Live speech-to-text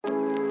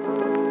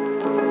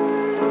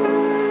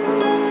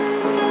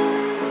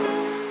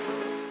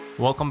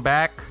Welcome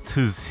back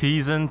to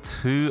season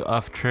 2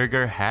 of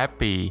Trigger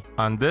Happy.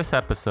 On this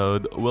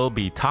episode, we'll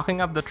be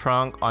talking up the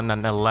trunk on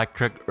an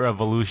electric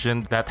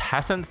revolution that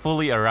hasn't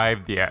fully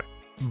arrived yet,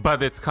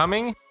 but it's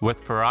coming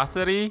with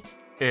ferocity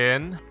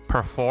in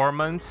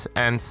performance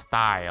and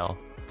style.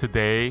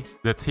 Today,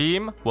 the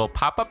team will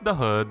pop up the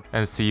hood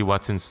and see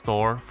what's in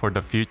store for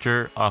the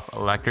future of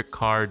electric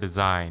car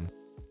design.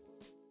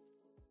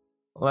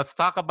 Let's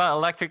talk about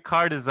electric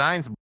car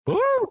designs. Woo!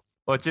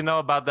 What you know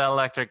about the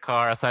electric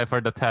car aside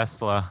for the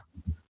Tesla?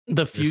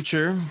 The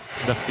future.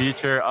 The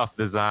future of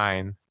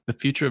design. The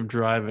future of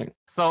driving.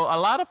 So a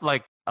lot of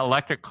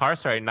electric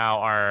cars right now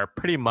are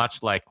pretty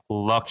much like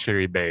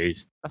luxury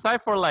based.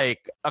 Aside for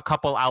like a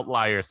couple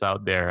outliers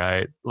out there,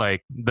 right?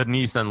 Like the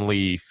Nissan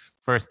Leaf,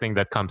 first thing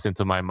that comes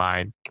into my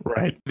mind.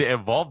 Right. They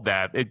evolved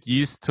that. It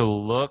used to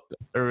look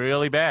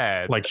really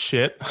bad. Like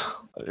shit.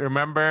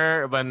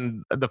 Remember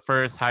when the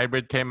first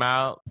hybrid came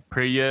out,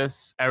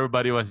 Prius?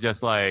 Everybody was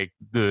just like,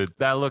 dude,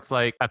 that looks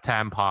like a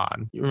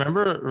tampon. You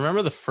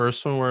remember the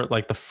first one where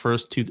like the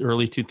first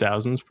early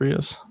 2000s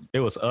Prius? It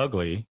was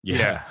ugly.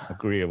 Yeah,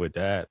 agree with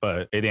that.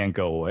 But it didn't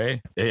go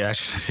away. It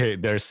actually,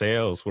 their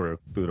sales were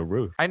through the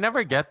roof. I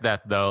never get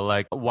that though,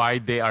 like why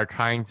they are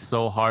trying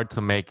so hard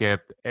to make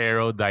it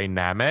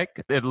aerodynamic.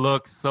 It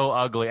looks so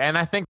ugly. And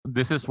I think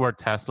this is where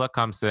Tesla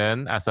comes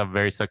in as a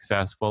very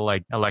successful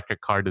like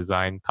electric car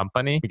design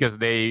company, because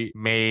they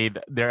made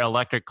their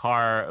electric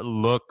car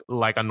look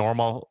like a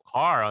normal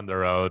car on the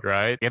road,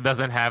 right? It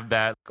doesn't have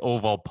that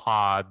oval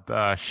pod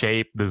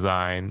shape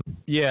design.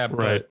 Yeah,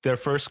 but Right. their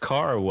first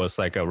car was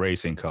like a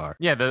racing car.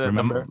 Yeah,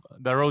 Remember?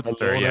 the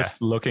Roadster, yeah.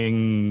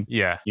 Looking,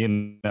 Yeah,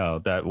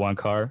 that one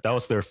car. That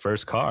was their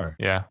first car.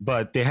 yeah.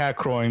 But they had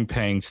growing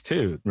pains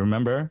too.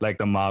 Remember? Like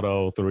the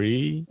Model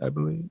 3, I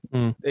believe.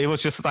 It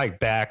was just like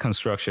bad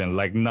construction.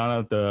 Like none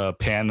of the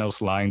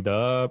panels lined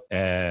up.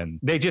 And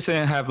they just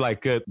didn't have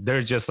like good,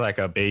 they're just like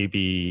a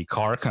baby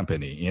car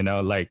company,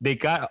 like they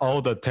got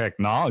all the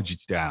technology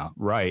down,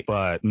 right?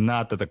 But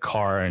not the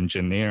car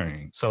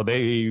engineering. So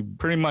they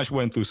pretty much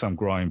went through some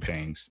growing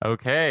pains.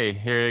 Okay,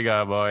 here you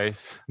go,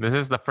 boys. This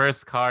is the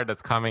first car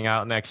that's coming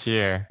out next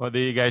year. What do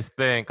you guys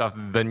think of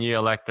the new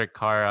electric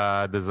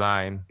car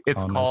design?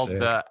 It's called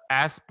the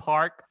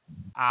Spark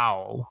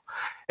Owl.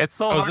 It's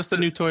so Oh, is hard this the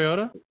new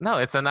Toyota? No,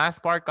 it's an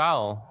Spark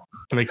Owl.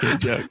 I'm making a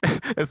joke.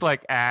 It's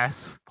like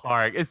ass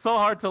park. It's so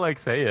hard to like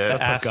say It's it. a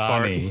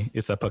Pagani.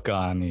 It's a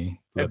Pagani.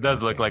 It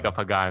does look like a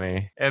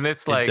Pagani. And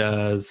it's like It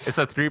does. it's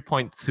a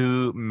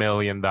 $3.2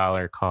 million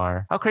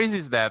car. How crazy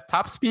is that?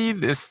 Top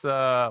speed is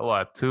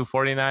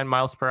 249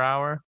 miles per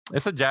hour.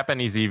 It's a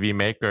Japanese EV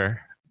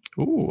maker.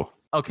 Ooh.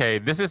 Okay,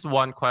 this is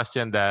one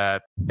question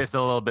that is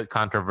a little bit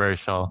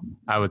controversial,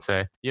 I would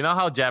say. You know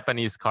how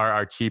Japanese cars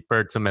are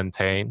cheaper to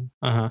maintain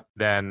Uh-huh.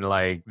 than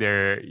like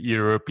their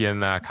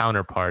European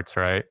counterparts,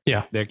 right?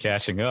 They're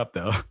cashing up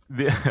though.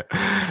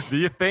 Do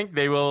you think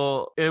it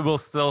will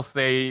still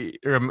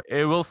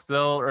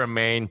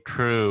remain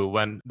true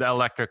when the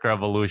electric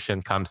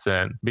revolution comes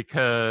in?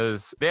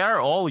 Because they are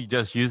all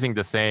just using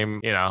the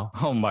same,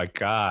 Oh my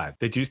God.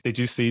 Did you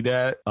see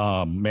that?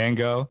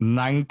 Mango?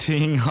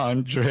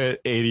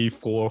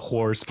 1984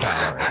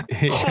 horsepower.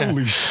 Yeah.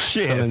 Holy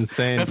shit. That's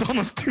insane. That's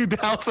almost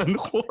 2,000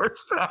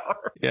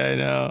 horsepower. Yeah, I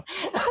know.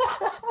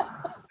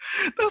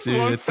 That's Dude,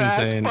 one it's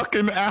fast insane.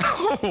 fucking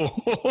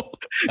owl.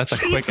 That's a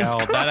quick Jesus owl.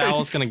 That Christ.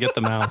 owl's going to get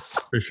the mouse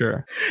for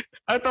sure.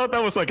 I thought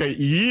that was like a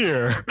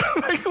year.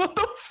 Like, what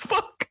the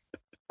fuck?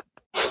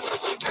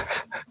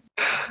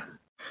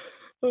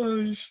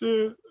 Holy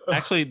shit.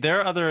 Actually,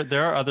 there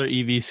are other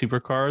EV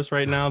supercars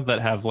right now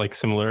that have like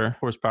similar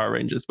horsepower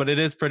ranges, but it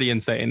is pretty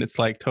insane. It's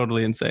like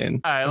totally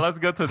insane. All right, let's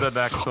go to the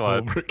next So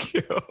one.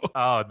 overkill.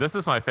 Oh, this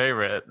is my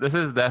favorite. This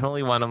is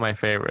definitely one of my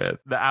favorite.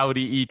 The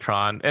Audi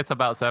e-tron. It's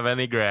about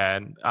 70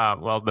 grand.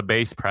 The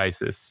base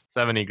price is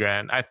 70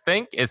 grand. I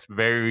think it's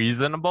very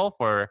reasonable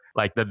for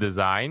like the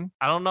design.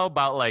 I don't know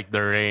about like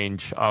the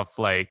range of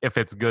like if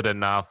it's good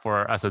enough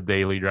for as a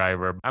daily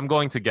driver. I'm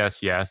going to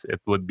guess yes,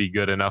 it would be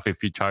good enough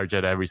if you charge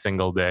it every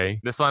single day.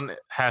 This one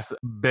has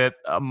a bit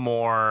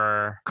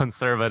more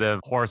conservative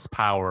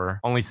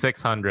horsepower, only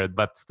 600,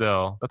 but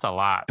still, that's a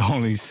lot.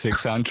 Only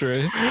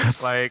 600?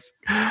 Like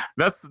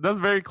that's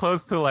very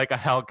close to like a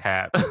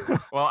Hellcat.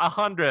 Well,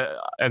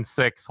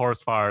 106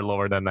 horsepower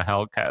lower than a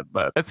Hellcat,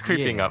 but it's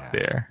creeping up Yeah.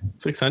 there.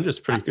 600 is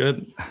pretty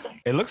good.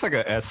 It looks like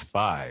an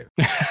S5.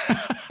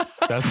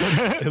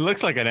 Doesn't it? It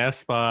looks like an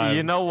S5.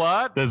 You know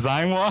what?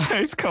 Design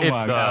wise, come It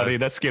on, does. Audi,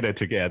 let's get it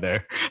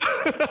together.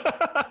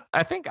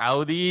 I think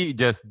Audi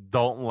just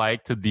don't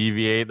like to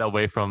deviate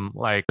away from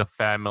like the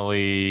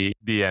family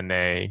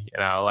DNA.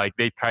 Like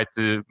they try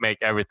to make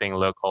everything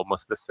look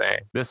almost the same.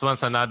 This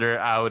one's another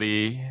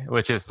Audi,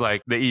 which is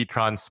like the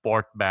e-tron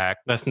Sportback.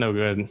 That's no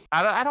good.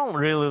 I don't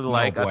really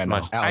like as bueno.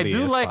 much. I Audi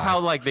do is like fine. how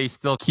like they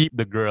still keep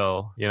the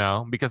grill,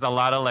 because a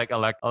lot of like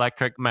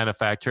electric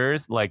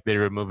manufacturers like they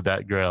remove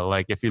that grill.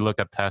 Like if you look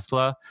at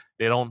Tesla,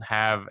 they don't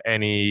have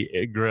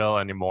any grill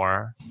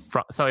anymore.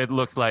 So it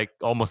looks like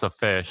almost a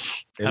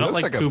fish. It I don't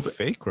looks like like a coupe.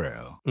 fake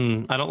grill.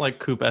 I don't like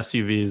coupe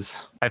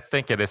SUVs. I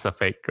think it is a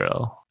fake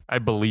grill. I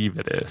believe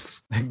it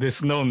is. Like,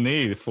 there's no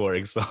need for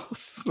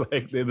exhaust.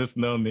 Like there's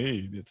no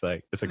need. It's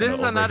like This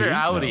is another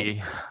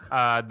Audi,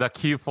 the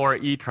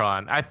Q4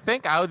 e-tron. I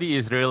think Audi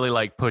is really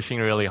like pushing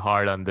really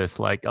hard on this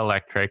like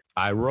electric.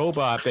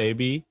 iRobot,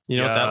 baby. You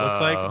know what that looks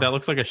like? Yo. That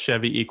looks like a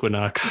Chevy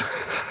Equinox.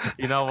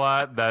 You know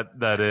what?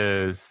 That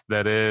is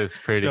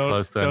pretty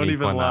close to don't an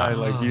even lie.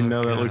 Equinox. Like, you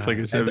know, that looks like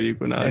a Chevy And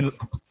Equinox.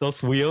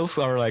 those wheels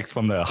are like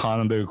from the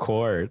Honda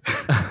Accord.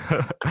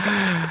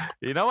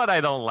 You know what I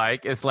don't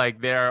like is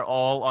like they're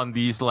all on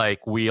these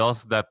like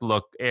wheels that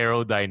look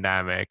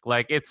aerodynamic.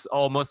 Like it's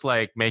almost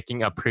like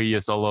making a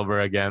Prius all over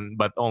again,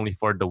 but only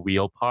for the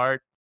wheel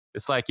part.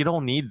 It's like you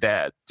don't need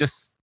that.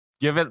 Just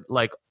give it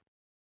like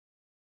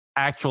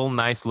actual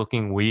nice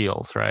looking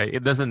wheels, right?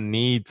 It doesn't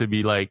need to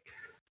be like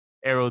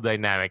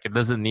aerodynamic. It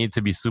doesn't need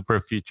to be super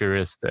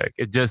futuristic.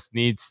 It just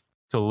needs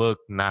to look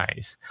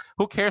nice.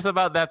 Who cares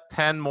about that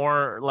 10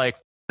 more like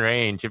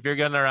range? If you're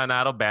gonna run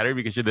out of battery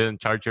because you didn't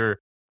charge your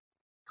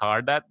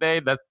car that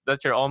day,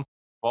 that's your own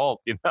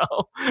fault, you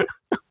know?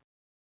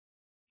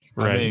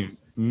 Right. I mean,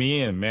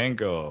 me and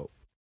Mango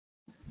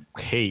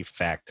hate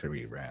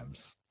factory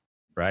Rams,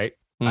 right?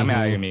 Mm-hmm.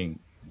 I mean,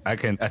 I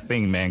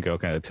think Mango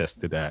can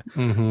attest to that.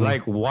 Mm-hmm.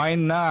 Like, why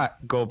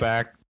not go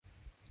back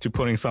to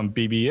putting some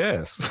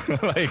BBS?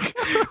 Like,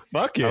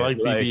 fuck it. I like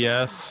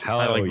BBS.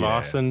 I like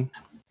Vossen.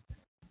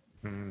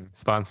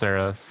 Sponsor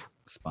us.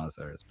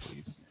 Sponsor us,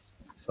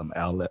 please. Some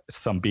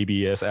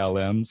BBS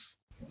LMs.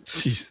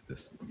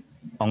 Jesus.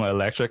 On an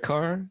electric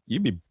car,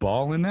 you'd be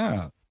balling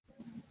out.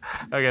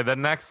 Okay, the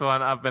next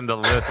one up in the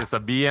list is a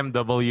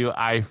BMW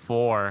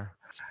i4.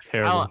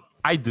 Terrible.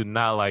 I do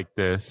not like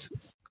this.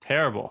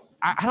 Terrible.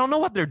 I don't know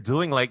what they're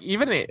doing. Like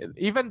even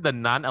the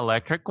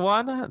non-electric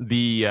one,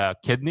 the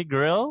kidney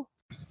grill,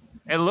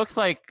 it looks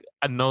like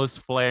a nose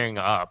flaring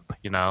up.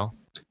 You know,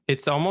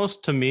 it's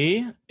almost, to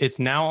me, it's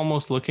now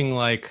almost looking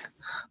like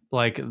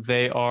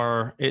they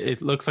are.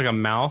 It looks like a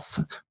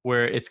mouth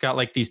where it's got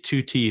like these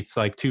two teeth,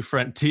 like two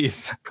front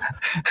teeth.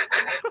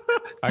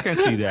 I can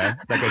see that,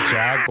 like a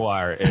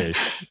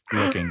Jaguar-ish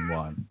looking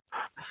one.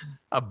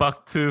 A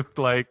bucktooth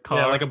like car.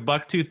 Yeah, like a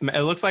bucktooth.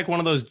 It looks like one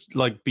of those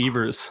like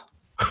beavers.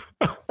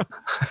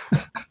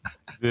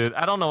 Dude,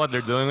 I don't know what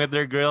they're doing with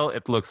their grill.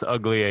 It looks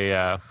ugly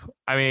AF.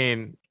 I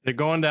mean, they're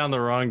going down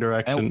the wrong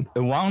direction.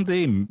 And why don't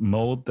they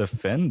mold the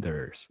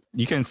fenders?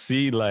 You can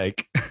see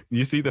like,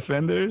 you see the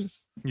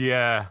fenders?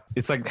 Yeah.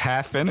 It's like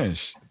half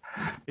finished.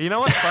 You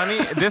know what's funny?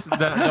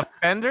 The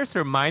fenders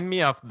remind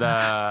me of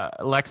the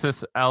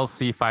Lexus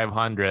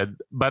LC500,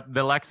 but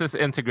the Lexus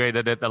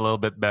integrated it a little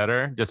bit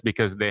better just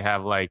because they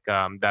have like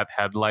that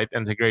headlight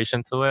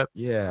integration to it.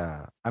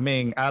 Yeah. I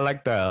mean, I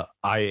like the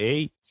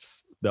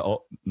i8s.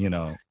 Yo,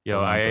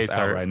 i8s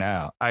are right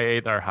now.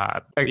 i8 are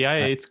hot. The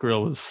i8's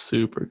grill was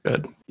super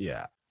good.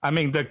 Yeah. I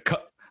mean,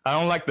 I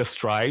don't like the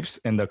stripes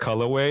and the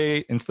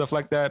colorway and stuff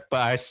like that,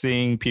 but I've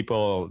seen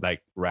people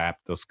like wrap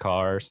those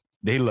cars.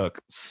 They look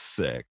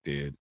sick,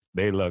 dude.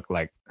 They look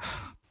like,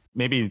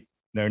 maybe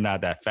they're not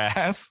that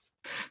fast,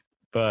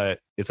 but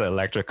it's an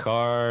electric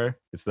car.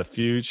 It's the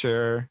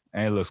future,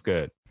 and it looks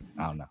good.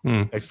 I don't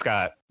know. It's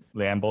got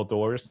Lambo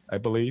doors, I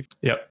believe.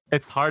 Yep.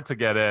 It's hard to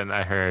get in,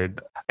 I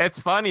heard. It's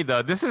funny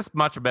though. This is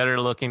much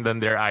better looking than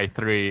their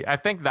i3. I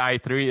think the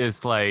i3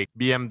 is like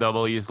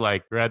BMW's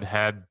like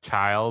redhead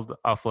child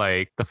of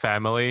like the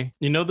family.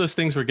 You know, those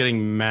things were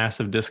getting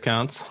massive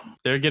discounts.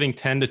 They're getting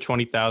 $10,000 to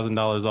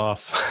 $20,000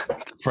 off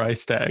the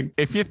price tag.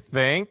 If you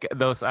think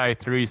those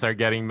i3s are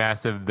getting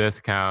massive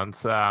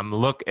discounts,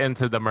 look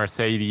into the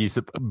Mercedes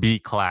B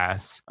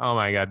class. Oh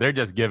my God, they're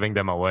just giving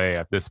them away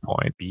at this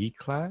point. B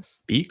class?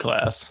 B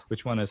class.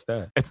 Which one is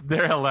that? It's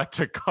their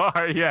electric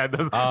car. Yeah,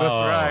 that's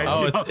right.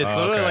 Oh, it's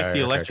literally like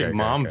the electric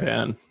mom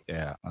van.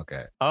 Yeah,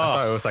 okay. Oh. I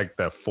thought it was like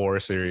the 4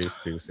 Series,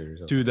 2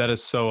 Series. Dude, that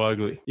is so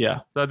ugly.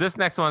 Yeah. So this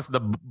next one's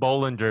the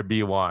Bollinger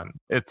B1.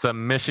 It's a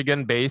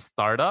Michigan-based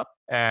startup,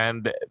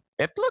 and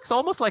it looks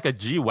almost like a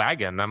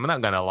G-Wagon. I'm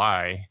not going to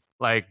lie.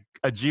 Like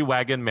a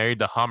G-Wagon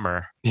married a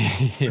Hummer.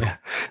 Yeah.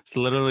 That's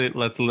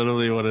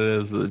literally what it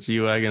is, a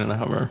G-Wagon and a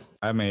Hummer.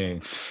 I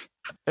mean,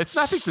 it's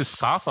nothing to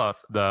scoff at,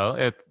 though.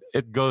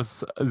 It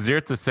goes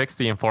 0 to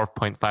 60 in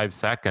 4.5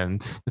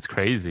 seconds. It's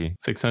crazy.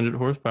 600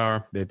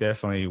 horsepower. They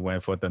definitely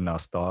went for the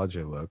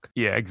nostalgia look.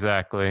 Yeah,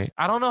 exactly.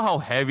 I don't know how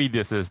heavy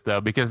this is though,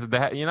 because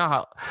you know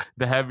how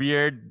the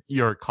heavier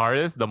your car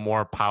is, the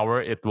more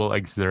power it will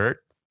exert,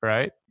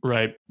 right?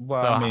 Right.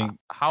 Well, So I mean,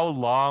 how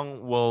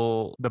long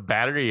will the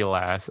battery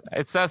last?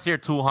 It says here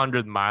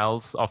 200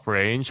 miles of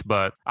range,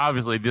 but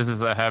obviously this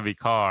is a heavy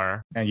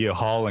car. and you're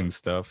hauling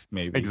stuff,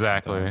 maybe.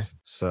 Exactly. sometimes.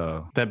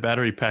 So That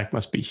battery pack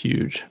must be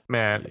huge.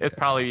 Man, Yeah. it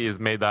probably is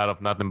made out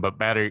of nothing but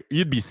battery.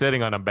 You'd be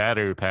sitting on a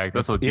battery pack.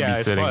 That's what you'd yeah, be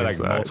it's sitting probably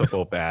inside. like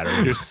multiple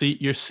batteries.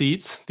 Your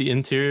seats, the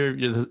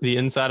interior, the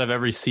inside of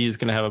every seat is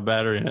going to have a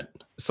battery in it.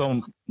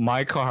 So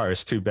my car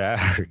has 2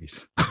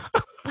 batteries.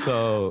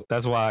 So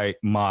that's why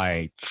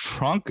my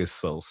trunk is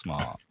so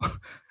small.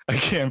 I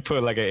can't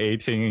put like an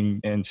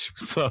 18-inch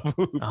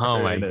subwoofer.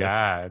 Oh my in it.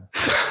 God.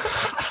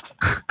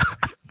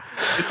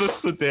 It's a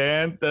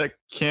sedan that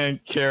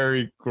can't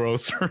carry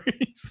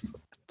groceries.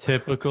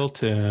 Typical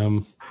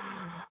Tim.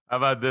 How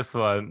about this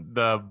one?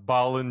 The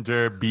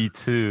Bollinger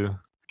B2.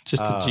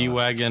 Just a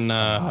G-Wagon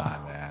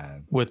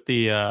man. with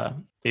the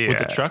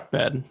truck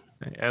bed.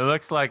 It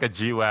looks like a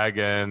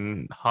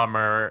G-Wagon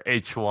Hummer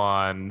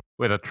H1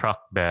 with a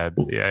truck bed.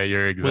 Yeah,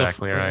 you're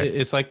exactly right.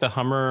 It's like the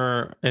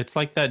Hummer. It's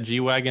like that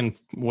G-Wagon.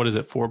 What is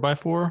it?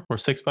 4x4 or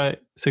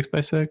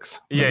 6x6?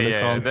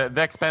 Yeah.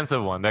 The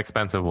expensive one. The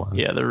expensive one.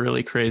 Yeah, the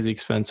really crazy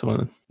expensive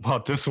one. Well,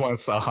 this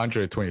one's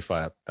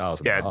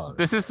 $125,000. Yeah,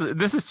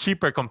 this is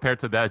cheaper compared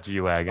to that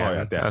G-Wagon. Oh,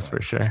 yeah, that's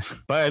for sure.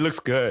 But it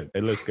looks good.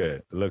 It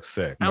looks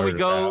sick. And we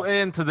go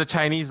into the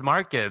Chinese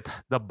market,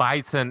 the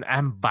Byton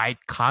M Byte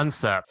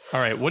concept.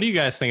 All right, what do you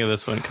guys think of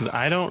this one? Because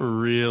I don't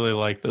really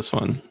like this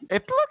one.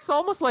 It looks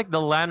almost like the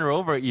Land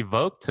Rover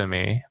Evoque to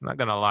me. I'm not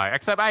gonna lie.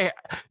 Except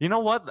you know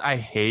what I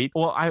hate?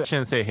 Well, I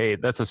shouldn't say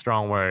hate. That's a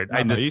strong word.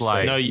 I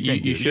dislike.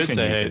 You should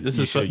say hate. This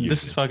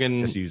is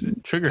fucking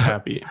trigger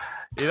happy.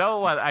 You know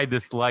what I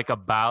dislike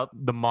about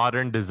the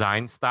modern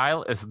design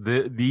style is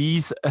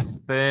these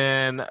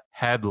thin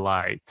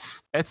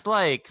headlights. It's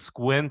like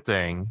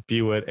squinting.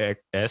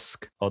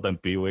 Buick-esque. All the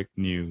Buick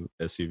new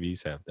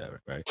SUVs have that,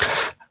 right?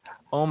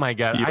 Oh my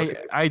God.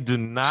 I do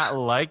not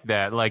like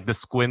that. Like the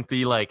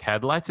squinty like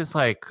headlights. It's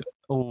like,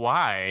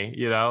 why?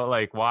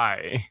 Like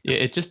why? Yeah,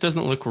 it just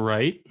doesn't look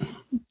right.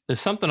 There's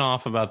something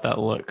off about that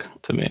look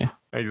to me.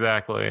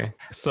 Exactly.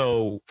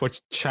 So for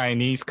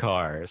Chinese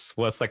cars,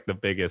 what's like the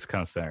biggest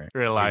concern?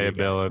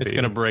 Reliability. It's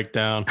gonna break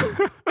down.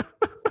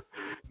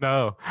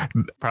 No,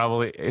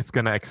 probably it's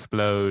gonna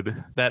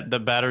explode. That the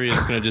battery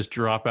is gonna just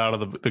drop out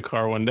of the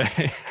car one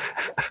day.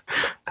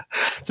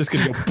 Just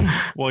gonna go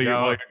poof while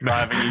you're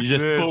driving. You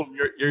just boom,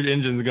 your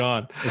engine's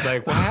gone. It's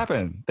like, what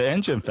happened? The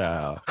engine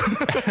fell.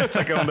 It's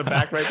like on the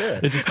back right there.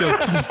 It just goes.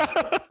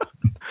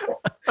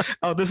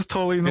 Oh, this is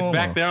totally normal. It's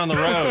back there on the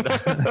road.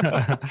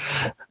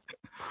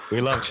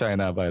 We love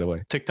China, by the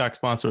way. TikTok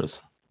sponsor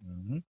us.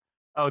 Mm-hmm.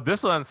 Oh,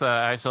 this one's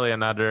actually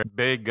another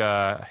big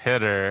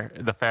hitter,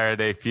 the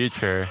Faraday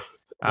Future.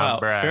 Wow,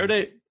 brand.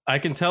 Faraday. I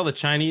can tell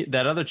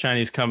that other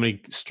Chinese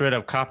company straight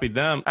up copied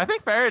them. I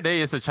think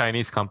Faraday is a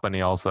Chinese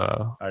company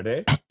also. Are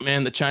they?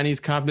 Man, the Chinese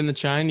copying the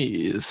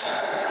Chinese.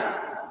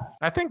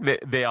 I think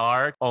they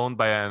are owned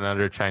by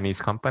another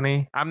Chinese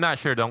company. I'm not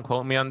sure. Don't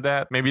quote me on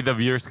that. Maybe the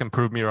viewers can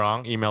prove me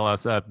wrong. Email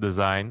us at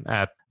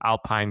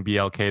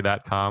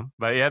design@alpineblk.com.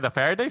 But yeah, the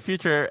Faraday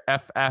Future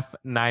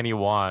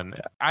FF91.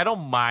 I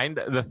don't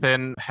mind the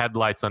thin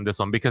headlights on this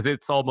one because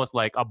it's almost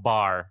like a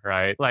bar,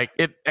 right? Like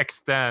it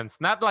extends,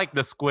 not like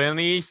the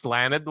squinty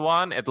slanted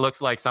one. It looks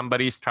like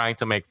somebody's trying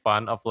to make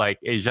fun of like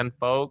Asian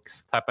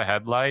folks type of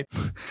headlight.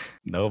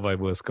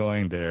 Nobody was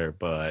going there,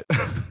 but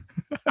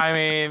I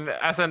mean,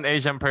 as an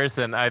Asian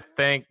person, I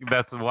think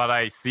that's what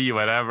I see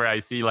whenever I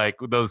see like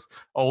those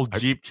old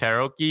Jeep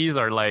Cherokees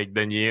or like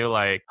the new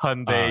like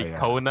Hyundai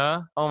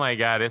Kona. Oh my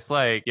God, it's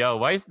like, yo,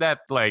 why is that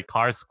like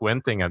car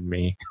squinting at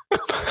me?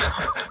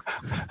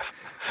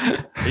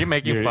 Are you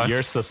making fun?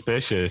 You're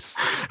suspicious.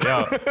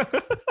 Yo,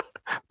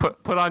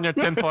 put on your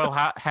tinfoil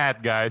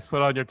hat, guys.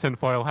 Put on your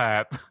tinfoil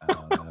hat.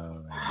 Oh, no, man.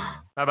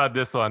 How about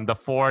this one? The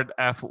Ford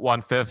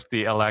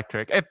F-150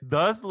 electric. It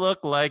does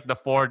look like the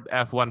Ford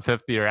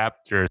F-150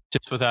 Raptor.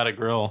 Just without a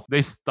grill.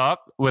 They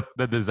stuck with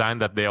the design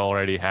that they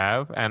already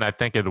have, and I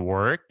think it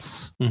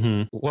works.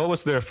 Mm-hmm. What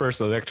was their first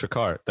electric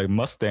car? The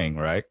Mustang,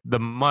 right? The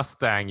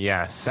Mustang,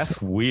 yes.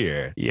 That's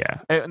weird.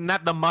 Yeah.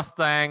 Not the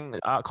Mustang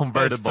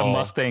convertible. It's the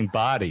Mustang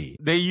body.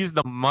 They used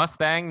the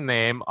Mustang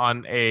name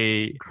on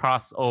a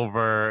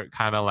crossover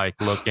kind of like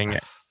looking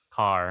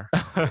car.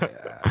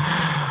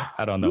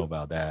 I don't know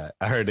about that.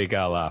 I heard they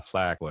got a lot of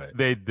flack with it.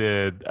 They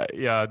did.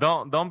 Yeah,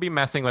 don't be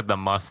messing with the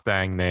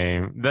Mustang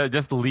name.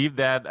 Just leave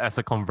that as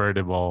a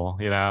convertible,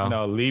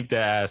 No, leave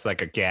that as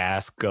like a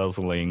gas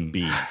guzzling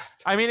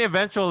beast. I mean,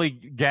 eventually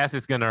gas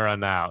is gonna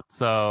run out.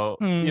 So,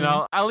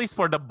 at least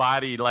for the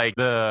body, like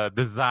the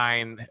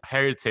design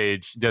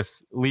heritage,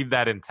 just leave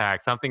that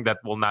intact. Something that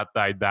will not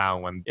die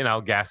down when,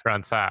 gas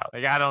runs out.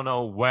 Like, I don't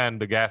know when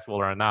the gas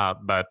will run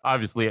out, but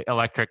obviously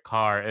electric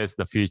car is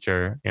the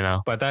future,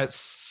 But that's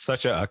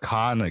such an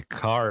iconic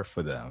car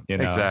for them,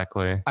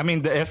 Exactly. I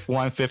mean, the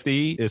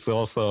F-150 is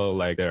also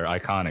like their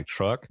iconic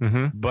truck,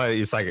 Mm-hmm. but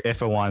it's like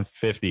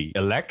F-150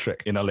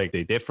 electric, like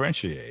they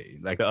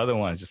differentiate. Like the other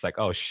one is just like,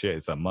 oh shit,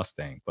 it's a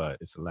Mustang, but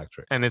it's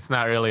electric. And it's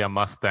not really a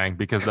Mustang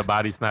because the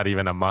body's not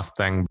even a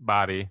Mustang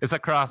body. It's a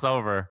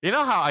crossover. You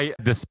know how I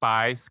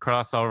despise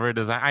crossover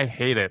design? I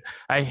hate it.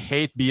 I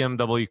hate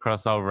BMW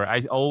crossover.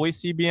 I always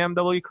see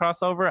BMW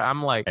crossover.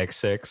 I'm like,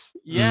 X6.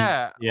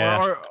 yeah.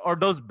 Yeah. Or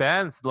those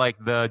Benz, like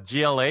the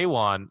GLA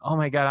one. Oh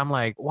my God. I'm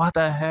like, what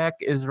the heck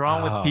is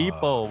wrong with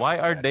people? Why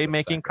are they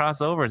making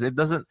crossovers? It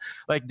doesn't,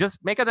 like,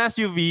 just make an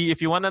SUV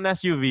if you want an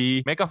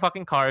SUV. Make a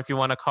fucking car if you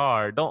want a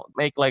car. Don't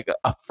make like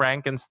a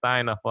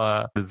Frankenstein of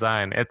a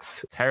design.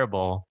 It's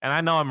terrible. And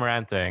I know I'm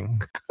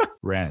ranting.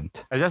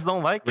 Rant. I just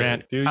don't like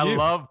Rant. it. I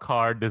love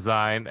car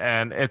design,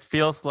 and it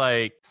feels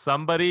like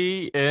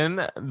somebody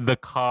in the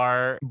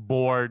car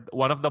board,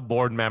 one of the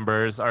board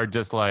members are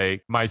just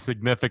like, my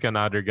significant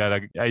other got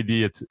an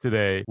idea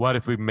today. What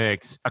if we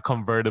mix a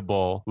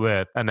convertible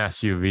with an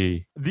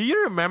SUV? Do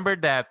you remember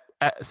that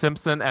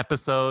Simpson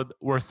episode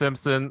where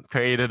Simpson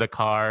created a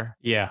car?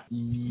 Yeah.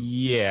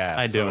 Yeah,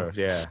 I do.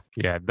 Yeah.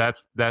 Yeah,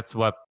 that's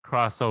what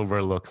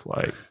crossover looks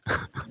like.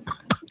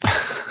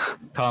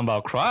 Talking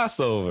about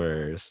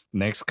crossovers.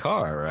 Next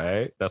car,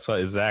 right? That's what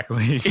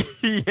exactly.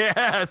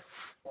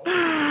 Yes.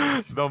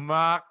 The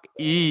Mach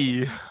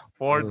E.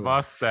 Ford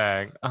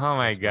Mustang. Oh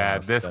my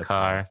God, this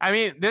car. I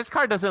mean, this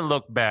car doesn't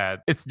look bad.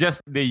 It's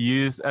just they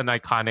use an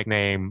iconic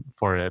name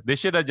for it. They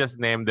should have just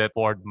named it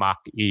Ford Mach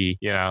E.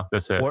 You know,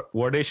 that's it.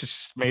 Or they should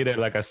just made it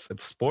like a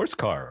sports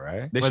car,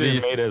 right? They should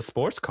have made it a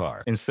sports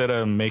car instead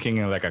of making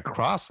it like a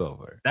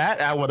crossover. That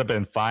I would have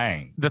been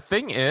fine. The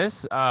thing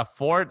is,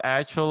 Ford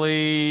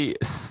actually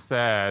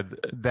said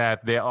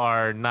that they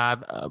are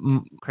not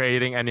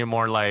creating any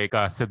more like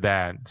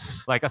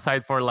sedans. Like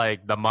aside for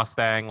like the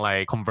Mustang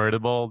like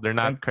convertible, they're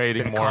not creating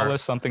more. Call it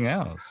something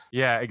else.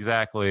 Yeah,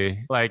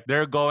 exactly. Like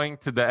they're going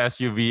to the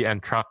SUV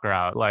and truck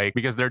route, like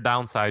because they're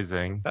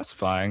downsizing. That's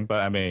fine, but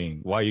I mean,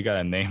 why you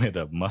gotta name it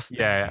a Mustang?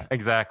 Yeah,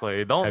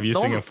 exactly. Have you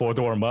seen a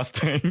 4-door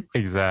Mustang?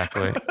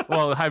 Exactly.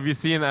 Well, have you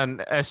seen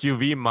an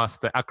SUV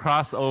Mustang, a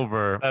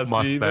crossover That's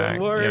Mustang?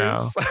 even worse. You know,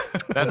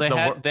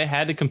 that's they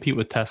had to compete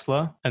with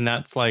Tesla, and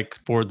that's like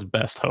Ford's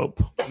best hope.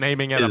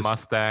 Naming it a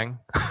Mustang.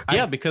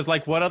 Yeah, because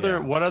like what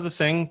other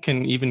thing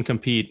can even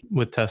compete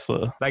with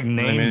Tesla? Like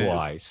name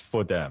wise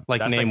for them. Like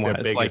that's name like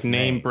wise, like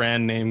name,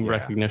 brand name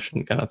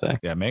recognition kind of thing.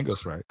 Yeah,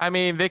 Mango's right. I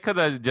mean, they could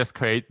have just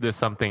created this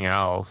something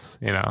else,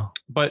 you know.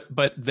 But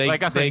they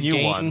like as a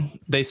new one.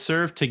 They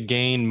serve to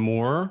gain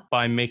more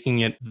by making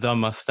it the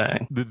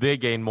Mustang. Did they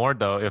gain more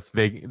though if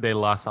they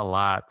lost a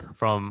lot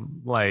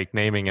from like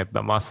naming it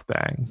the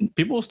Mustang?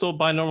 People will still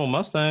buy normal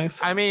Mustangs.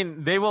 I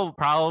mean, they will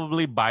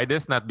probably buy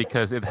this not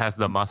because it has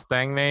the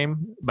Mustang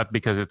name, but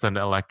because it's an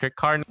electric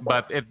car.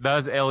 But it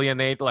does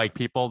alienate like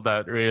people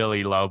that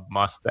really love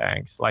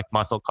Mustangs, like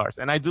muscle cars.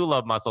 And I do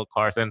love muscle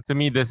cars. And to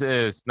me, this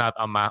is not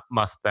a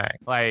Mustang.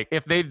 Like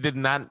if they did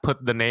not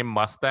put the name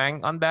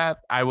Mustang on that,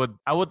 I would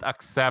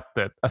accept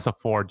it as a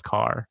Ford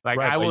car. Like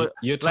right, I would.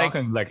 You're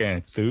talking like an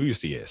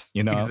enthusiast,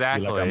 you know?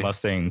 Exactly. You're like a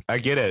Mustang. I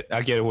get it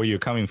where you're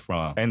coming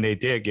from. And they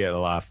did get a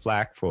lot of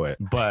flack for it.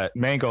 But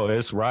Mango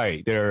is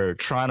right. They're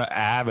trying to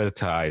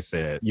advertise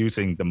it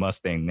using the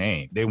Mustang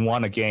name. They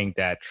want to gain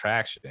that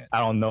traction. I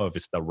don't know if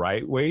it's the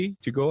right way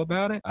to go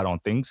about it. I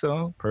don't think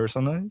so,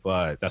 personally.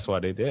 But that's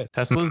what they did.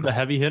 Tesla's the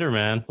heavy hitter,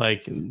 man.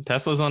 Like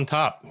Tesla's on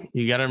top.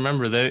 You got to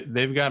remember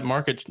they've got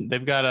what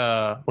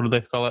do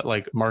they call it?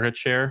 Like market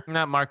share?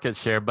 Not market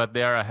share, but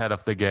they are ahead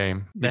of the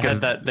game. They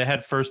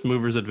had first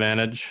movers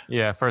advantage.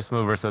 Yeah, first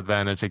movers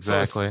advantage.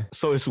 Exactly.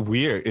 So it's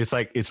weird. It's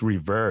like it's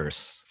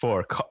reverse.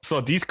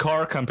 So these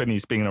car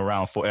companies being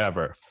around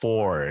forever,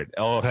 Ford,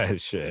 all that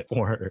shit,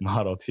 Ford,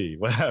 Model T,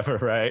 whatever,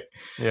 right?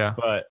 Yeah.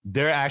 But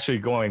they're actually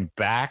going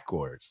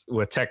backwards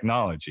with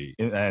technology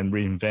and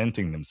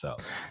reinventing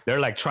themselves.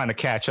 They're like trying to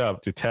catch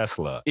up to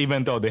Tesla,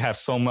 even though they have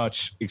so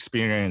much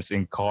experience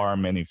in car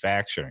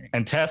manufacturing.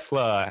 And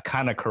Tesla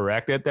kind of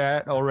corrected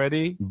that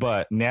already,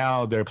 but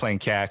now they're playing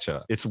catch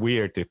up. It's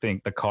weird to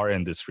think the car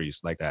industry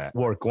is like that.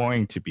 We're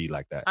going to be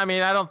like that. I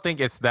mean, I don't think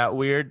it's that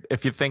weird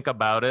if you think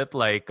about it,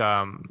 like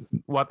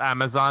what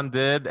Amazon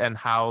did and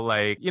how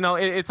like, you know,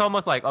 it's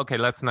almost like, okay,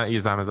 let's not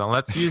use Amazon.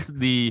 Let's use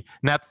the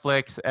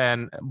Netflix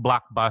and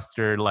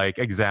Blockbuster like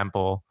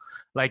example.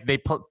 Like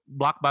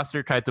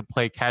Blockbuster tried to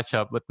play catch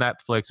up with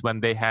Netflix when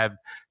they had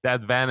the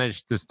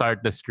advantage to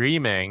start the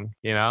streaming,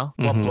 you know?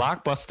 Well,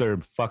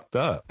 Blockbuster fucked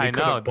up. They I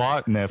know.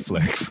 Bought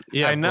Netflix.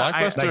 Yeah, I know.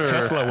 Blockbuster. Like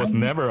Tesla was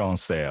never on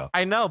sale.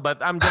 I know,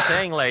 but I'm just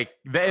saying, like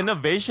the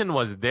innovation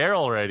was there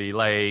already.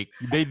 Like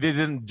they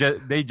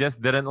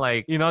just didn't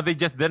like, you know, they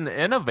just didn't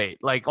innovate.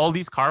 Like all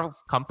these car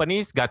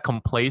companies got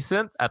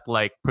complacent at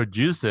like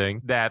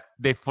producing that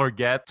they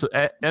forget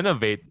to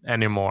innovate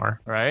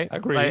anymore, right? I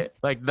agree.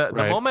 Like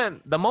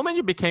the moment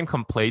you became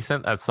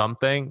complacent at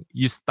something,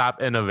 you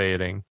stop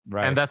innovating,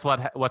 right? And that's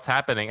what's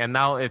happening. And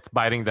now it's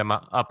biting them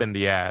up in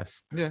the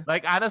ass. Yeah.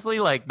 Like honestly,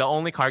 like the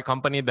only car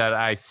company that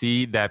I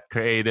see that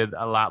created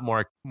a lot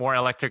more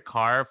electric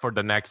car for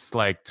the next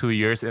like 2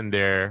 years in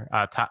their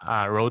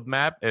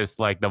roadmap is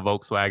like the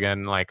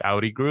Volkswagen, like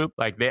Audi group.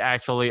 Like they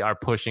actually are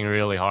pushing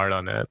really hard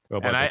on it.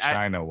 What about the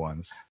China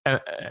ones?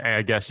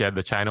 I guess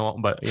the China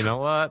one, but you know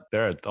what?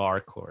 They're a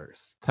dark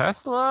horse.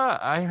 Tesla,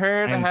 I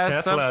heard,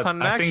 has some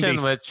connection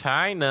with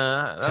China.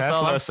 That's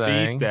Tesla all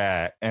sees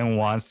that and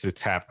wants to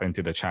tap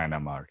into the China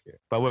market.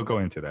 But we'll go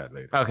into that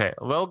later. Okay,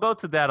 we'll go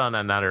to that on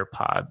another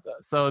pod.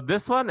 So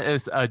this one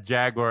is a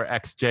Jaguar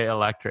XJ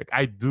Electric.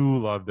 I do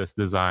love this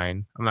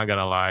design. I'm not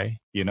gonna lie.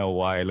 You know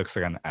why? It looks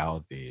like an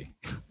Audi.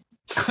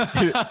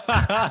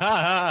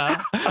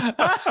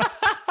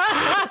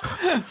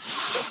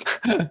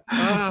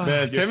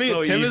 Man, Tim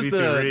is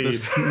the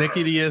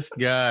snickiest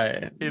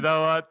guy. You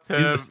know what, Tim?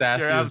 He's the You're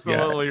sassiest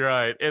absolutely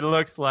right. It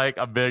looks like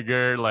a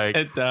bigger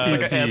It does.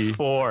 It's like an TT.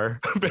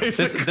 S4,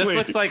 basically. This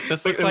looks like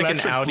an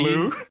electric Audi.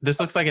 blue. This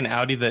looks like an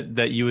Audi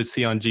that you would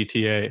see on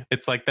GTA.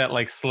 It's like that,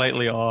 like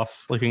slightly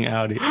off looking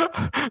Audi.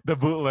 The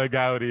bootleg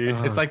Audi.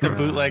 It's like the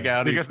bootleg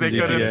Audi Because from they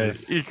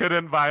GTA. you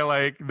couldn't buy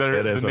like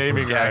the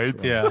naming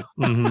rights. Yeah.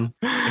 Mm-hmm.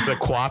 It's a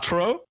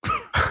Quattro.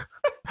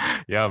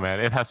 Yo, man,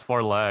 it has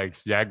 4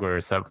 legs.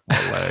 Jaguars have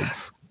 4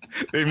 legs.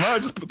 They might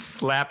just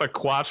slap a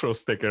Quattro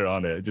sticker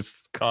on it.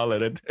 Just call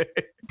it a day.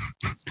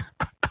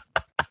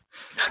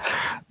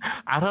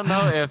 I don't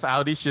know if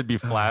Audi should be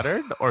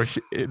flattered or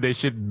they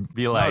should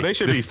be like they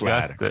should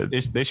disgusted. be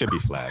flattered. They should be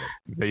flattered.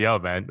 But yo,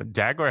 man,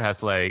 Jaguar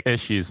has like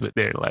issues with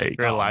their like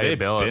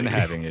reliability. They've been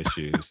having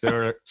issues.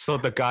 So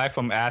the guy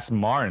from Aston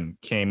Martin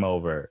came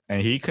over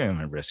and he couldn't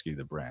even rescue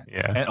the brand.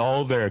 Yeah. And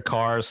all their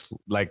cars,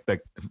 like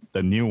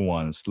the new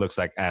ones, looks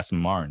like Aston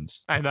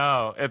Martins. I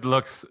know. It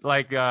looks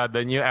like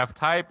the new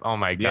F-Type. Oh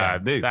my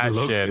God. They that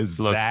look shit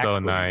exactly looks so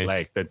nice.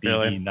 like the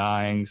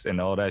DB9s and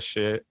all that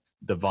shit.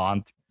 The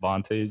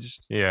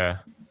Vantage. Yeah.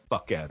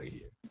 Fuck out of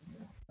here.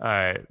 All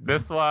right.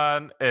 This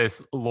one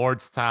is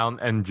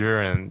Lordstown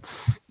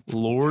Endurance. I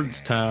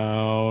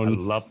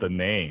Lordstown. love the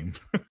name.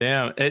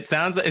 Damn. It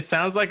sounds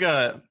like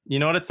a, you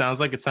know what it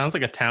sounds like? It sounds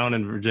like a town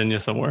in Virginia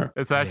somewhere.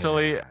 It's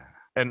actually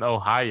in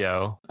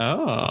Ohio,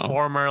 Oh.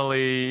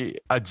 formerly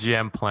a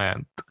GM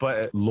plant.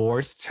 But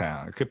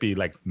Lordstown, it could be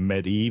like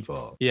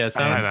medieval. Yeah,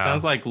 I know.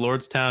 sounds like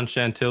Lordstown,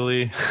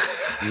 Chantilly.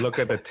 Look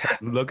at the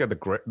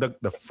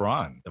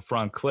front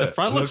clip. The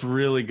front looks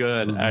really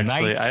good,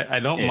 actually. I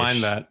don't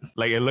mind that.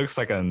 Like it looks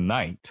like a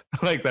knight,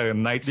 like a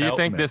knight's. Do you think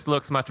helmet. this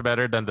looks much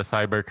better than the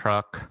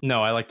Cybertruck?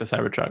 No, I like the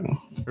Cybertruck.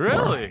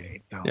 Really?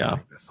 I don't Yeah.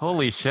 like this.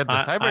 Holy shit, the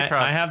Cybertruck.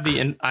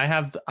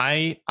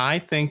 I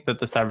think that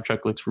the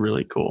Cybertruck looks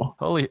really cool.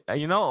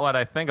 You know what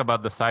I think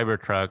about the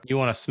Cybertruck? You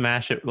want to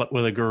smash it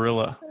with a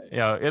gorilla.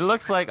 It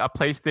looks like a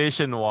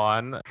PlayStation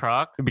 1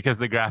 truck because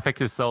the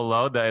graphics is so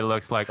low that it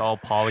looks like all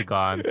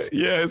polygons.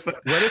 Yeah,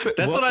 what is it?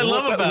 That's what I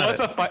love about it.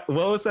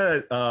 What was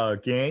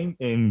that game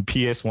in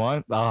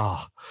PS1?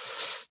 Oh,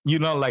 you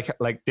know, like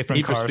different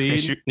Need for cars can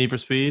shoot. Speed? Need for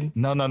Speed?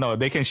 No.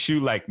 They can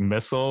shoot like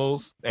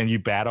missiles and you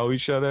battle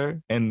each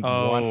other. And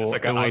one is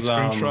like an ice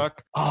cream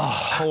truck.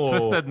 Oh,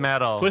 Twisted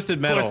Metal. Twisted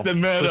Metal. Twisted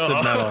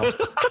Metal.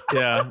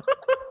 Yeah.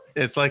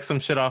 It's like some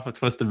shit off of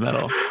Twisted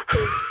Metal.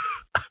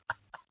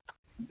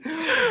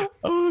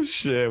 Oh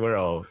shit, we're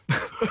old.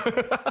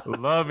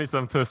 Love me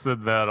some Twisted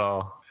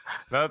Metal.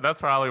 That's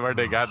probably where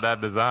they got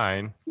that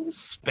design.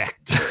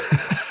 Respect.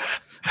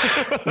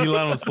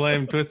 Elon was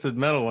playing Twisted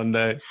Metal one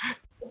day.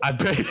 I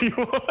bet he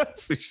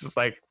was. He's just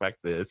like, fuck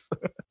this.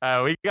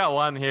 We got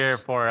one here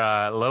for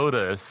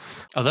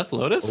Lotus. Oh, that's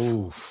Lotus?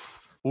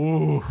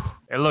 Ooh.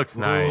 It looks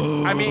nice.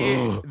 I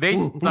mean, they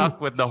stuck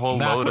with the whole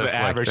Not Lotus for the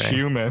average thing.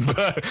 human,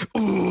 but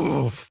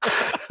oof.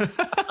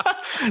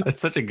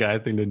 That's such a guy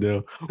thing to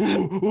do.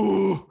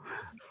 Ooh.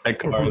 Like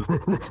cars.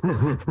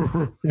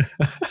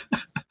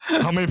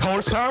 How many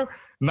horsepower?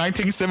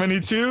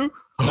 1972?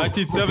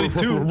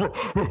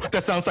 1972.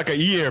 That sounds like a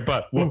year,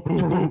 but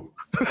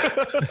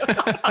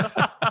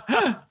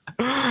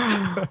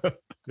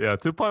Yeah,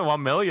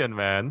 2.1 million,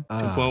 man.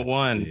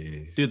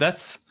 2.1. Dude,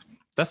 that's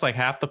like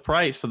half the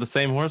price for the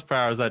same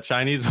horsepower as that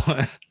Chinese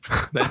one.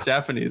 That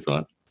Japanese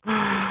one.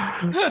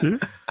 What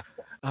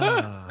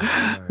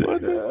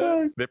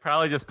the They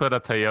probably just put a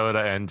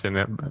Toyota engine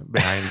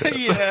behind it.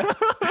 Yeah.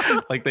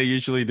 Like they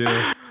usually do.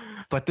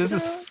 But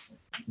this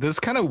is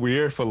kind of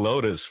weird for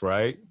Lotus,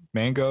 right?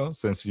 Mango,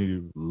 since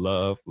you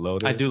love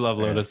Lotus. I do love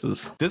and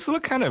Lotuses. This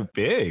look kind of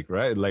big,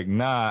 right? Like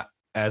not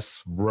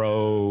as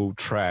road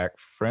track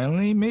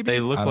friendly, maybe. They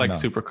look I don't like know.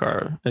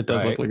 supercar. It does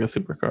look Right. like a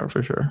supercar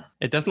for sure.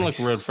 It doesn't look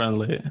road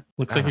friendly.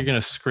 Looks like you're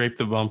gonna scrape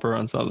the bumper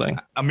on something.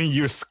 I mean,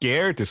 you're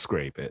scared to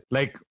scrape it.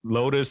 Like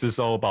Lotus is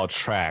all about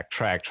track.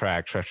 They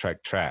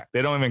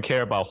don't even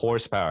care about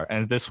horsepower.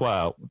 And this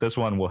one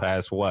will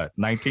has what?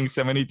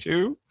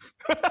 1972?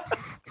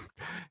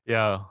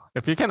 Yo,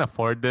 if you can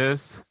afford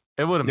this,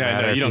 it wouldn't Yeah,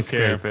 matter no, if you you don't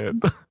care. scrape it.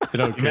 You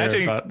don't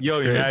care about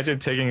scrapes. Imagine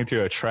taking it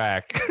to a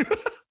track.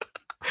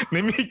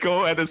 Let me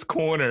go at this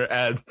corner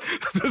at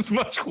this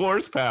much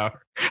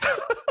horsepower.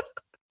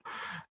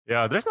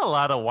 Yeah, there's a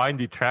lot of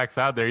windy tracks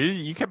out there.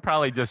 You can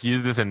probably just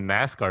use this in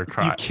NASCAR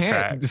You can't.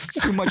 tracks.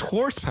 It's too much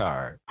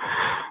horsepower.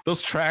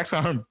 Those tracks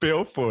aren't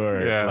built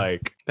for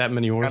like That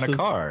many kind horses. of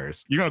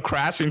cars. You're gonna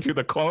crash into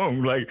the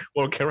cone,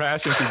 or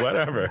crash into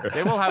whatever.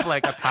 They will have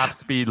like a top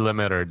speed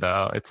limiter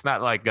though. It's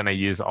not like gonna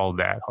use all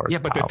that horsepower. Yeah,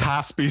 but the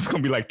top speed is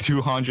gonna be like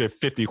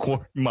 250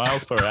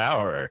 miles per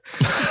hour.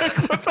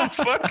 Like, what the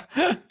fuck?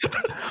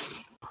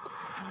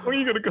 When are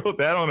you gonna go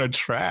that on a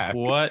track?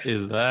 What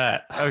is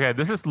that? Okay,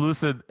 this is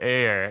Lucid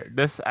Air.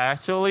 This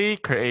actually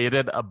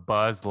created a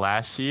buzz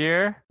last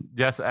year,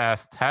 just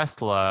as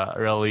Tesla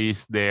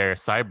released their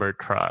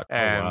Cybertruck.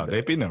 And Oh, wow,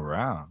 they've been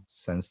around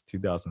since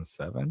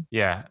 2007.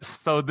 yeah,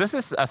 so this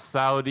is a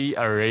Saudi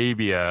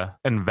Arabia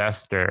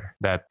investor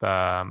that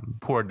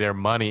poured their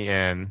money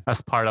in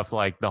as part of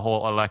like the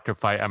whole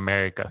Electrify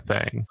America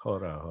thing.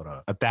 Hold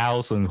on.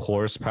 1,000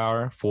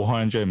 horsepower,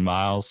 400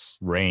 miles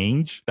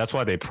range. That's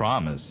what they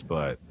promised,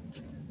 but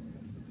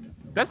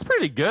That's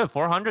pretty good.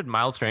 400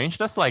 miles range.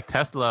 That's like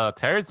Tesla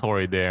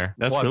territory there.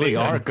 That's well, really they good.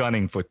 are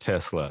gunning for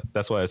Tesla.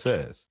 That's what it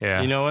says.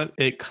 Yeah. You know what?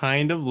 It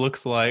kind of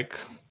looks like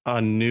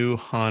a new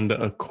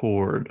Honda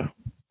Accord.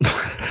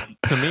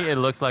 To me, it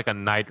looks like a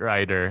Knight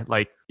Rider,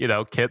 like, you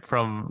know, Kit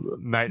from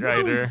Knight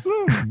Rider.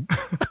 Zoom.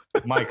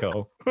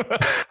 Michael. If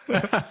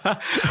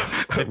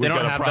they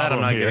don't have that,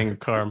 I'm not getting a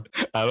car.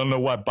 I don't know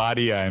what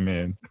body I'm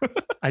in.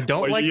 I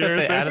don't What like year that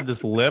is they it? added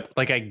this lip.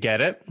 Like, I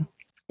get it.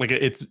 Like,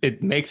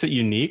 it makes it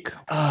unique.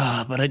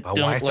 But I But why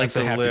don't like does it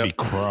the have to be lip.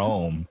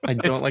 chrome? I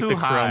don't It's like too the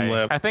high. chrome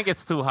lip. I think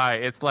it's too high.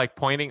 It's like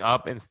pointing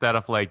up instead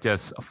of like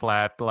just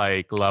flat,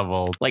 like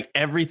leveled. Like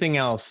everything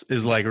else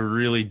is like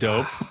really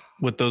dope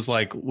with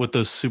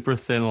those super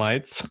thin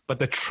lights. But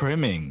the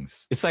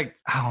trimmings, it's like,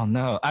 I don't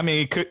know. I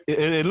mean,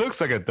 it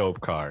looks like a dope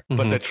car,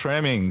 but the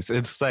trimmings,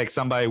 it's like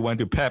somebody went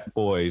to Pep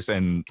Boys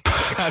and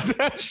got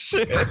that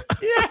shit.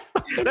 Yeah.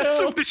 Let's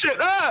soup the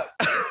shit up.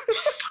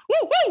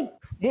 Woo woo.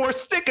 More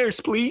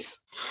stickers, please.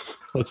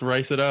 Let's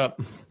rice it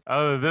up.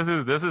 Oh,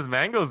 this is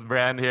Mango's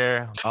brand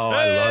here. Oh,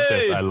 I love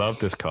this. Hey! I love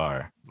this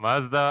car.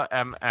 Mazda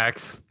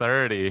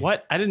MX-30.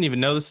 What? I didn't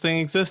even know this thing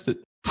existed.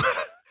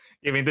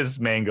 I mean, this is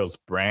Mango's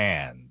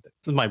brand.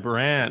 This is my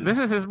brand. This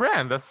is his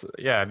brand. This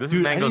Dude, is I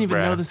Mango's didn't even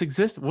brand. know this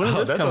existed. When did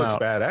this that come looks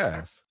out?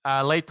 badass.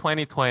 Late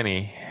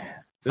 2020.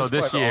 So This is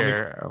this probably the only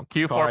year,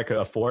 Car I Q4, could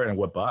afford and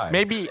would buy.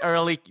 maybe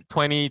early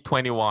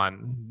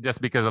 2021,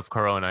 just because of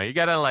Corona. You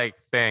gotta like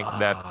think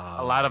that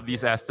a lot of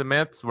these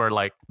estimates were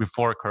like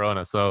before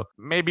Corona. So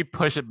maybe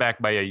push it back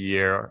by a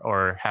year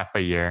or half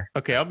a year.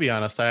 Okay, I'll be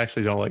honest. I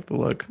actually don't like the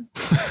look.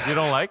 You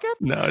don't like it?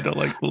 No, I don't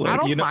like the look. I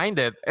don't mind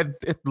it.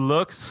 It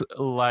looks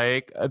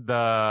like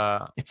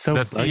It's so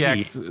the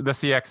buggy.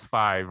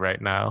 CX5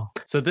 right now.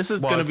 So this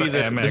is Well, going it's to be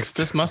an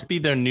this must be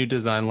their new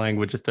design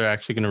language if they're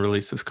actually going to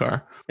release this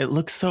car. It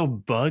looks so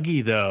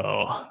buggy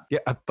though. Yeah,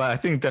 but I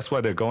think that's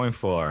what they're going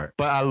for.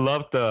 But I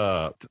love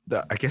the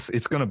I guess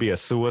it's gonna be a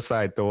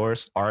suicide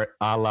doors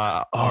a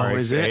la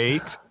is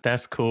it? RX-8.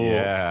 That's cool.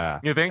 Yeah.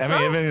 You think I so?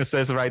 mean, even it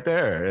says right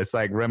there, it's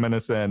like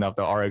reminiscent of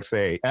the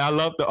RX-8, and I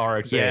love the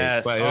RX-8.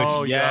 Yes. but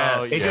Oh,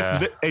 yes.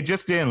 yeah. it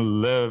just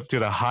didn't live to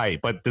the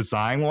hype. But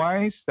design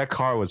wise, that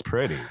car was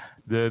pretty.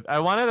 Dude, I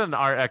wanted an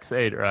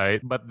RX-8,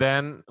 right? But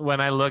then when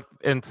I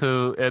looked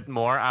into it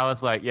more, I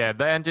was like, yeah,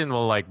 the engine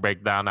will like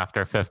break down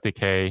after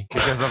 50K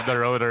because of the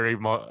rotary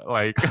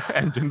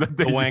engine that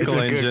they The wank- It's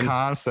Ankle a good engine.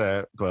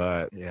 concept,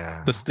 but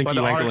yeah, The stinky but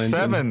the wankle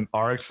engine.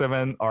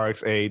 RX-7,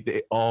 RX-8,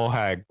 they all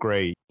had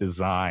great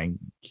design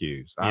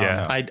cues. I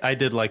don't know. I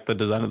did like the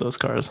design of those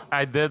cars.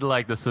 I did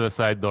like the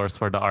suicide doors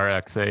for the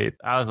RX-8.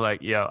 I was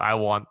like, yo, I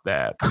want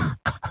that.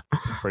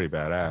 It's pretty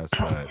badass,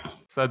 but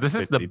So this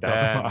is the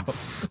 50,000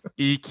 Benz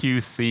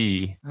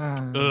EQC.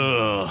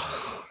 Ugh.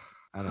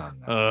 I don't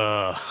know.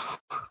 Ugh.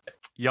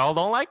 Y'all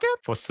don't like it?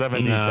 For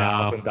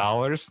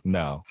 $70,000,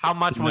 no. How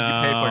much would you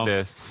pay for No.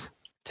 this?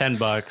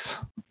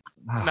 $10.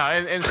 No,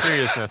 in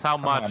seriousness, how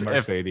much? If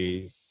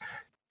Mercedes.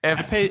 I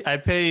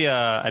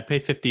pay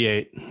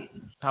 58.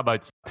 how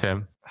about you,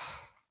 Tim?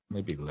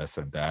 Maybe less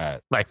than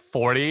that. Like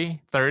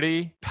 40,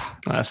 30?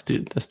 That's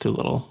too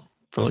little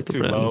for It's like the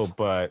too low, Benz.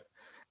 but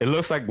it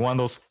looks like one of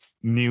those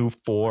new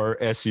Ford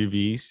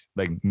SUVs,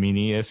 like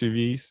mini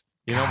SUVs.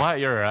 You know what?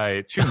 You're right.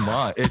 It's too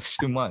much. It's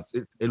too much.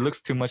 It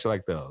looks too much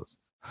like those.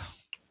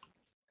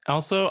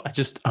 Also,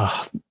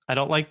 I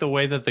don't like the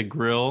way that the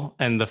grill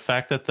and the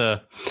fact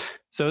that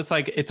so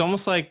it's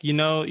almost like you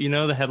know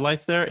the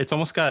headlights there. It's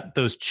almost got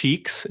those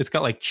cheeks. It's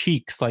got like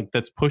cheeks like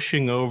that's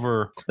pushing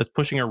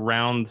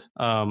around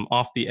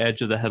off the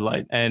edge of the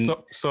headlight, and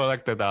So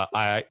like the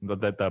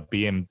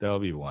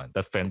BMW one,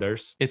 the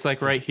fenders. it's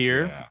like right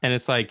here, yeah. and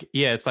it's like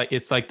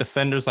the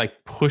fenders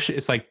like push.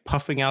 It's like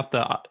puffing out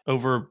the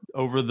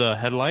over the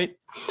headlight,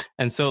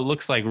 and so it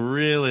looks like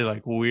really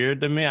like weird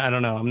to me. I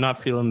don't know. I'm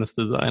not feeling this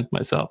design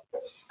myself.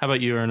 How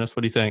about you, Ernest?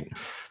 What do you think?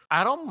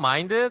 I don't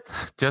mind it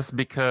just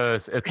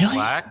because it's Really?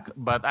 black,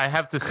 but I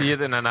have to see it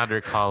in another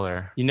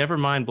color. You never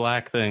mind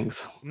black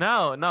things.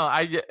 No,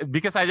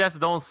 because I just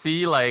don't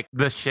see like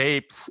the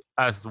shapes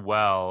as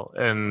well.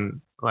 And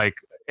like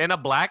in a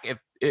black,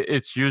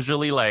 it's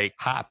usually like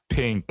Hot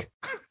pink.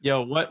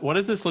 Yo, what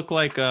does this look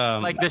like? the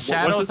what is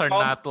shadows it are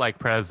called? not like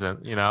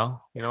present, you know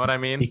what I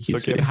mean? EQC.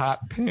 So get hot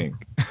pink.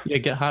 Yeah,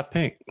 get hot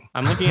pink.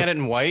 I'm looking at it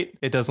in white.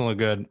 It doesn't look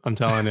good. I'm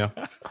telling you.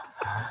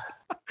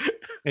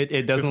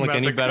 It doesn't It's look not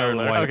any the better in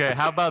color. white. Okay,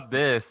 how about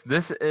this?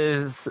 This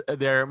is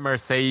their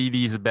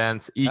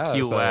Mercedes-Benz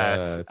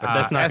EQS. it's a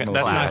That's not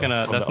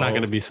S-Class.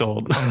 gonna be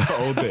sold. From the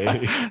old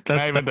days.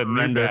 That's Not even the new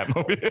render.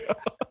 Batmobile.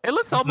 It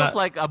looks That's almost not-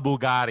 like a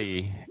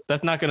Bugatti.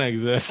 That's not gonna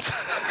exist.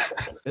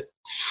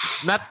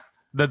 Not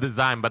the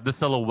design, but the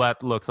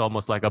silhouette looks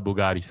almost like a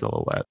Bugatti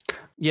silhouette.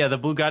 Yeah, the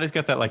Bugatti's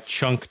got that like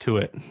chunk to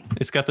it.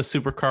 It's got the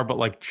supercar, but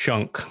like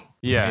chunk.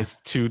 Yeah, It's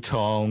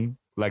two-tone,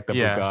 like the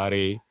Yeah.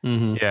 Bugatti.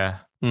 Mm-hmm. yeah.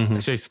 Mm-hmm.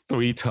 Actually, it's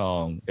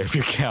three-tone if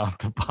you count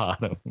the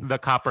bottom. The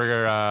copper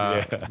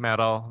Yeah.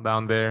 metal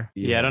down there.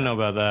 Yeah, I don't know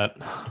about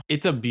that.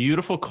 It's a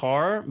beautiful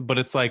car, but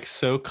it's like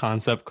so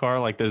concept car.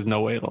 Like there's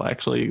no way it'll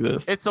actually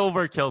exist. It's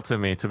overkill to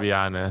me, to be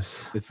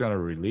honest. It's gonna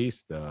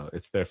release though.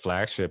 It's their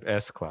flagship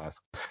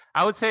S-Class.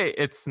 I would say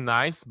it's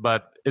nice,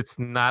 but it's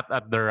not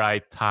at the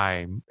right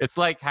time. It's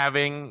like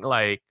having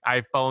like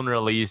iPhone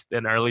released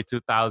in early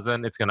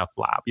 2000, it's gonna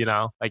flop, you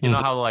know? Like, you know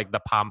how like the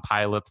Palm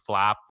Pilot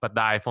flopped, but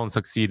the iPhone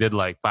succeeded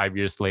like 5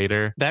 years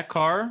later? That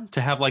car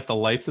to have like the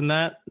lights in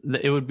that,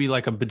 it would be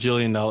like $1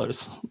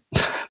 bajillion.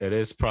 It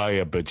is probably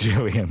 $1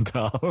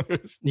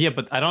 bajillion. Yeah,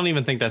 but I don't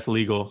even think that's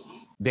legal.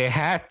 They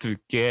had to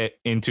get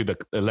into the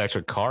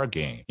electric car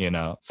game, you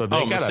know. So they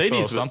gotta throw Mercedes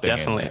was something in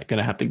definitely there.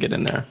 gonna have to get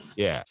in there.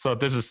 Yeah. So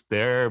this is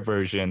their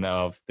version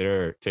of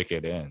their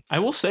ticket in. I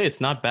will say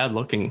it's not bad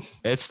looking.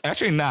 It's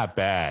actually not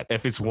bad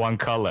if it's one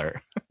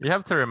color. You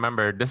have to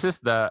remember, this is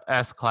the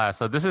S Class,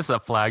 so this is a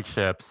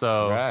flagship.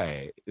 So,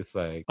 Right. It's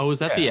like Oh, is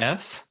that the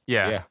S?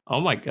 yeah. Yeah.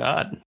 Oh my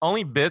god.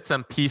 Only bits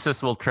and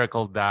pieces will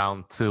trickle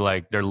down to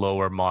like their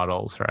lower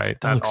models, right?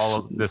 That Not looks- all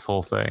of this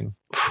whole thing.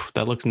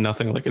 That looks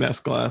nothing like an S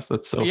class.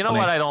 That's so You know funny.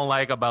 what I don't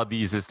like about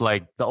these is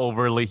like the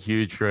overly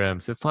huge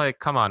rims. It's like,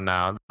 come on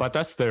now. but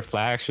that's their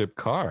flagship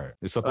car.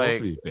 It's supposed Like,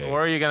 to be big.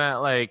 where are you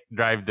gonna like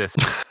drive this?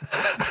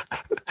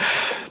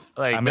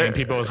 Like, I mean,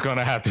 people is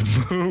gonna have to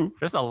move.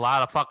 there's a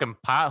lot of fucking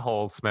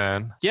potholes,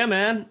 man. Yeah,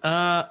 man.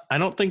 I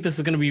don't think this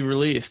is going to be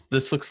released.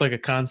 This looks like a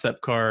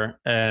concept car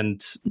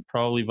and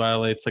probably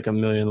violates like a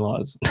million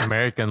laws.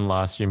 American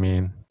loss, you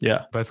mean?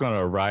 Yeah. But it's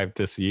gonna arrive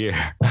this year.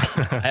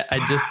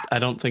 I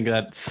don't think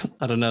that's,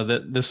 I don't know,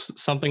 that this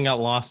something got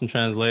lost in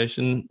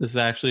translation. This is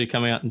actually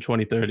coming out in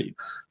 2030.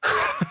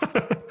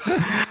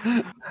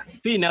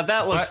 See, now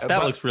that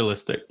looks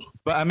realistic.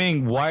 But I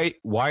mean, why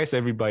is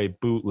everybody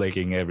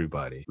bootlegging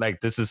everybody?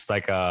 Like this is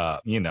like a,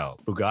 you know,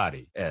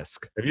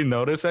 Bugatti-esque. Have you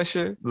noticed that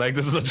shit? Like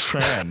this is a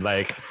trend.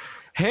 Like,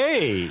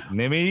 hey,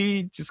 let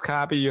me just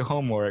copy your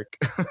homework.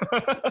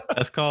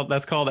 That's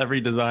called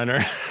every designer.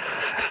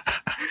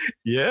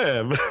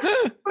 Yeah.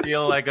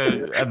 Feel like We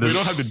don't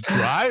have to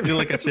drive. Feel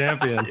like a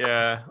champion.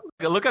 yeah.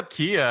 Look at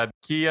Kia.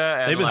 Kia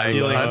and They've been like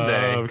stealing-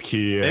 Hyundai. Love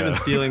Kia. They've been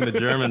stealing the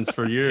Germans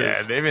for years.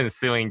 Yeah, they've been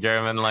stealing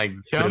German like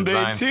Hyundai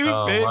designs too,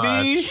 so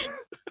baby. much.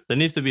 There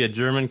needs to be a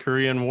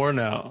German-Korean war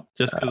now,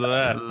 just because of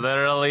that.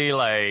 Literally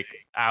like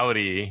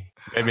Audi.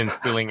 They've been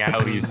stealing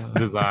Audi's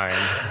design.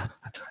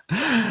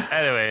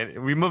 Anyway,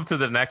 we move to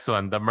the next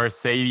one, the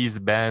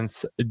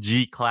Mercedes-Benz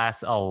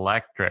G-Class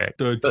Electric.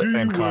 It's the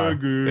same car.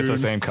 It's the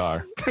same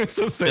car. It's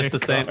the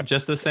same.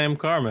 Just the same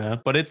car, man.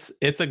 But it's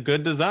a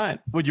good design.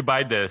 Would you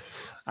buy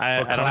this? I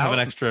don't have clout? an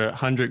extra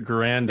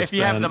 $100,000 to If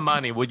you have spend. the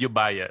money, would you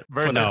buy it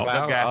versus No.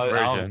 the gas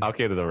version? I'll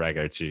get the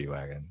regular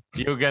G-Wagon.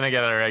 You're gonna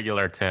get a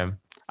regular Tim.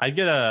 I'd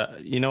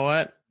get you know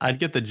what? I'd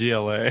get the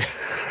GLA.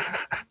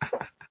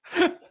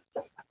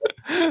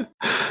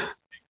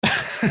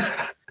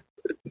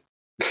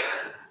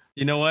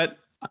 You know what?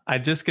 I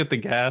just get the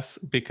gas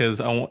because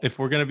if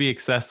we're gonna be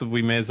excessive,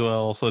 we may as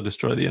well also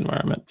destroy the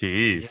environment.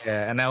 Jeez.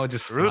 Yeah, and I would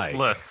just like,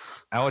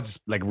 Ruthless. I would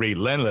just like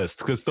relentless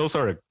because those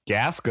are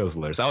gas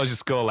guzzlers. I would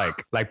just go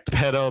like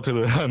pedal to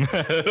the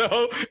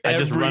metal. I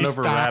just run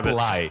over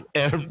rabbits.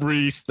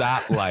 Every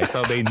stoplight,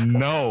 so they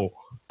know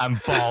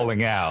I'm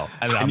balling out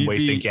and I'm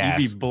wasting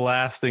gas. You'd be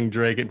blasting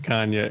Drake and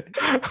Kanye.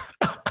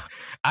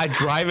 I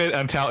drive it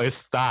until it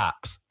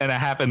stops, and I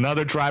have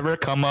another driver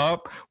come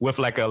up with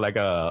like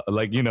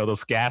you know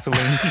those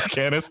gasoline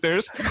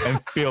canisters and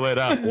fill it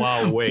up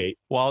while I wait.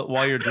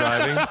 While you're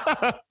driving.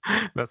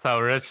 That's how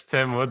rich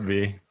Tim would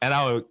be. And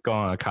I would go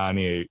on a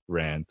Kanye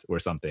rant or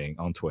something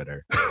on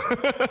Twitter.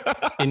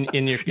 in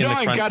the Y'all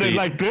ain't front got seat. it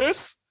like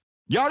this.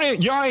 Y'all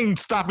ain't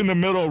stop in the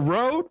middle of the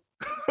road.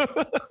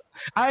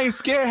 I ain't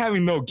scared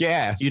having no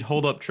gas. You'd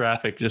hold up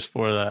traffic just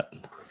for that.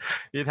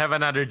 You'd have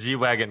another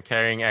G-Wagon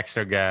carrying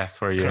extra gas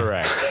for you.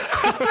 Correct.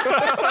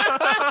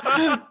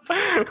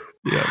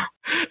 Yeah.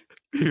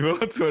 People on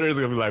Twitter is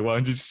gonna be like, why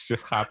don't you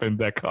just hop in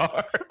that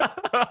car?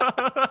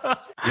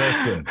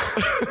 Listen,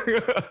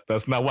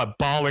 that's not what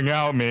balling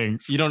out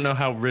means. You don't know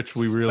how rich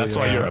we really That's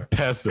are. why you're a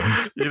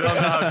peasant. You don't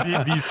know how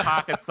deep these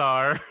pockets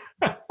are.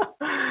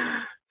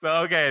 So,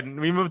 okay,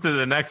 we move to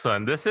the next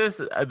one. This is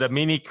the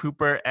Mini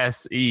Cooper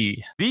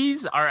SE.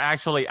 These are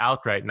actually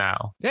out right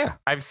now. Yeah.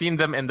 I've seen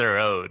them in the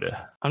road.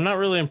 I'm not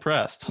really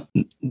impressed.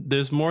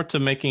 There's more to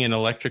making an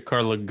electric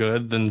car look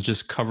good than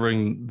just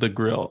covering the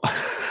grill.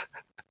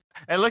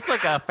 It looks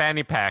like a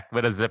fanny pack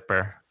with a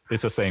zipper.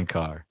 It's the same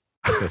car.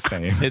 It's the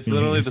same. It's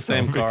literally the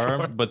same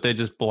car, but they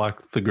just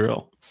blocked the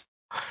grill.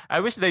 I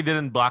wish they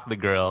didn't block the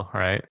grill,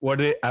 right?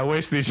 I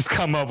wish they just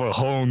come up with a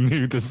whole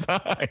new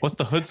design. What's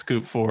the hood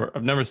scoop for?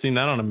 I've never seen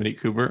that on a Mini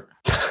Cooper.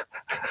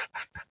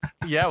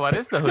 Yeah, what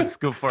is the hood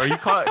scoop for? You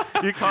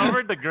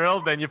covered the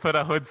grill, then you put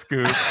a hood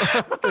scoop.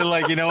 They're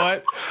like, you know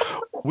what?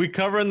 We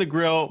covering the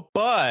grill,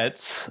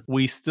 but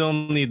we still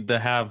need to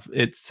have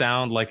it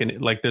sound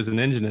like there's an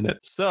engine in it.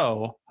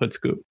 So hood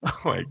scoop.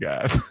 Oh my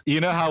god!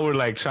 You know how we're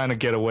like trying to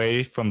get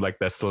away from like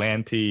the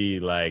slanty,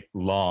 like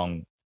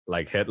long,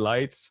 like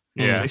headlights?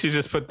 Yeah. They should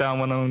just put that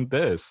one on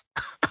this.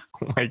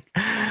 Like,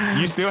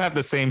 you still have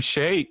the same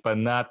shape, but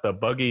not the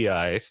buggy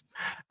eyes.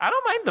 I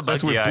don't mind the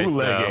Since buggy we're eyes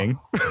bootlegging.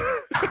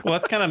 Well,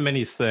 that's kind of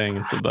Mini's thing.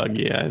 It's the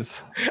buggy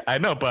eyes. I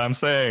know, but I'm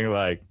saying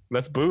like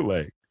let's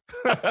bootleg.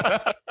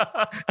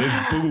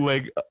 It's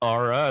bootleg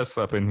RS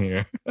up in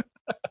here.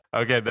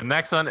 Okay, the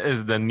next one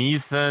is the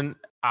Nissan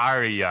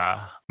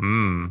Ariya.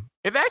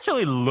 It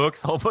actually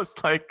looks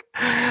almost like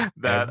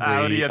that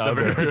Audi at the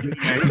very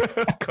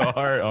beginning.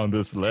 Car on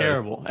this list.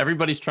 Terrible.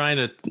 Everybody's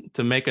trying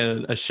to make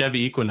a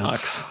Chevy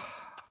Equinox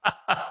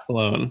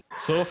clone.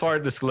 So far,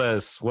 this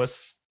list,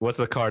 what's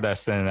the car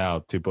that's standing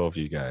out to both of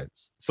you guys?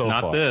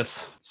 Not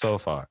this. So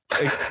far,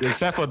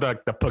 except for the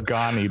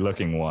Pagani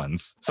looking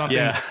ones. Something.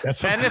 Yeah.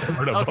 That's And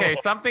affordable.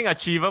 something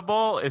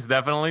achievable is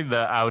definitely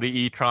the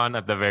Audi e-tron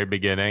at the very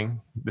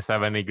beginning, the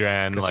 70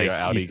 grand. 'Cause Like you're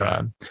an Audi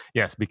e-tron.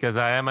 Yes, because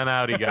I am an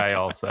Audi guy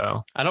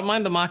also. I don't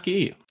mind the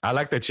Mach-E. I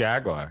like the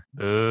Jaguar.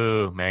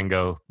 Boo,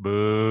 mango,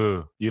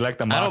 boo. You like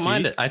the Mach-E? I don't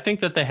mind it. I think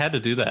that they had to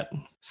do that.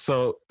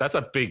 So that's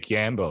a big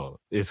gamble.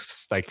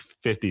 It's like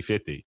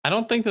 50-50. I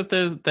don't think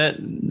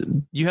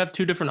that you have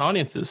two different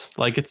audiences.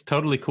 Like, it's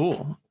totally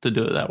cool to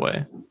do it that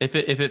way. If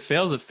it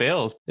fails, it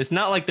fails. It's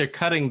not like they're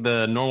cutting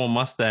the normal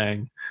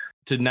Mustang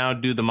to now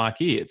do the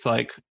Mach-E. It's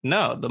like,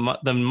 no,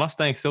 the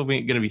Mustang's still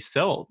going to be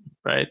sold,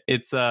 right?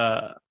 It's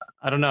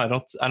I don't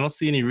know. I don't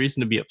see any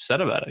reason to be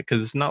upset about it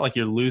because it's not like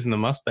you're losing the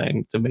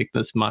Mustang to make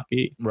this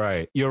Mach-E.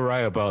 Right. You're right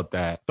about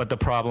that. But the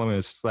problem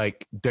is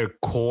like their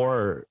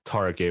core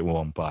target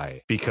won't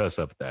buy because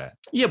of that.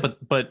 Yeah,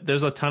 but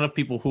there's a ton of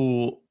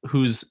people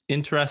who's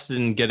interested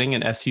in getting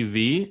an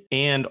SUV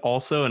and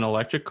also an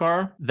electric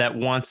car that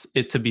wants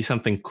it to be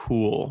something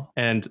cool.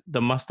 And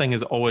the Mustang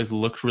has always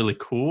looked really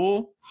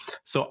cool.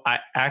 So I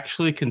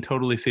actually can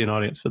totally see an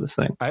audience for this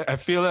thing. I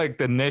feel like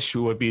the niche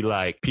would be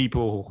like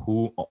people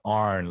who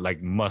aren't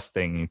like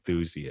Mustang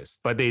enthusiasts,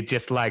 but they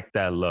just like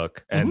that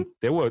look and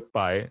they would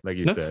buy it, like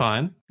you said. That's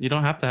fine. You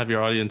don't have to have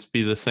your audience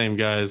be the same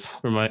guys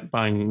who are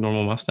buying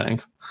normal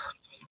Mustangs.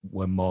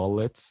 With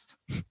mullets.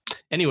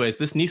 Anyways,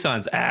 this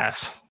Nissan's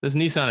ass. This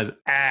Nissan is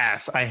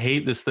ass. I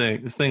hate this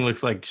thing. This thing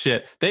looks like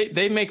shit.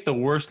 They make the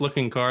worst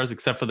looking cars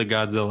except for the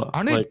Godzilla.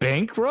 Aren't they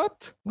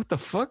bankrupt? What the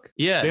fuck?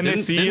 Yeah. Didn't their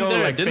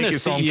CEO like fake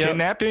his own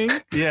kidnapping?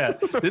 Yeah.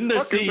 Didn't their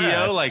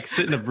CEO like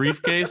sit in a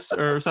briefcase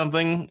or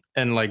something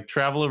and like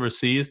travel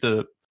overseas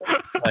to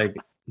like,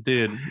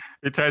 dude.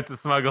 He tried to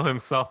smuggle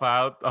himself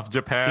out of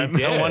Japan.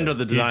 No wonder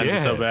the designs are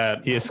so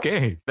bad. He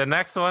escaped. The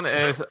next one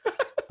is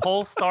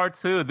Polestar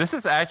 2. This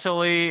is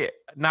actually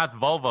not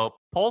Volvo.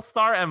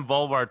 Polestar and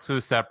Volvo are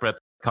two separate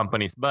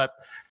companies, but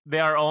they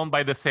are owned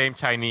by the same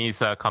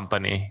Chinese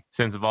company,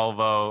 since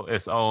Volvo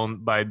is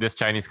owned by this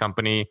Chinese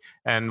company.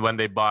 And when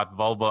they bought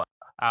Volvo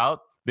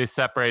out, they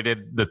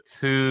separated the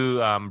two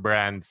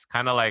brands,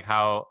 kind of like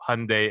how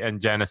Hyundai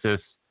and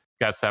Genesis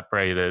got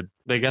separated.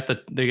 They got the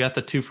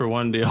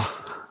 2-for-1 deal.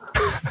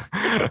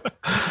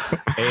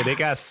 Hey, they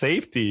got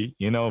safety,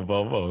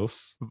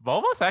 Volvos.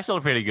 Volvo's actually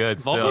pretty good.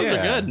 Still. Volvos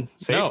are good.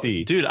 Safety.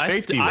 No, dude, I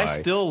Safety-wise.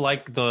 still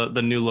like the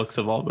new looks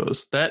of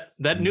Volvos.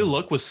 That new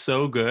look was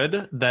so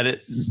good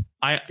that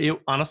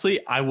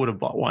honestly, I would have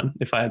bought one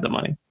if I had the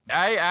money.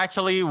 I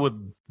actually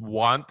would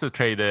want to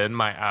trade in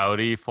my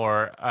Audi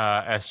for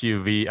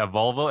SUV, a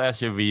Volvo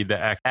SUV,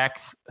 the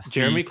XC40.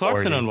 Jeremy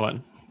Clarkson owned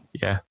one.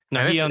 Yeah.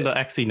 No, he owned the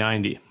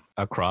XC90.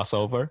 A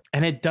crossover.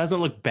 And it doesn't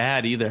look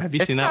bad either. Have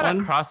you seen that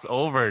one? It's not a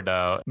crossover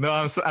though. No,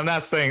 I'm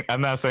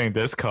not saying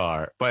this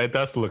car, but it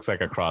does look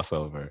like a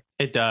crossover.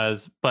 It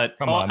does, but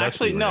Come on, let's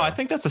actually be no, real. I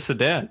think that's a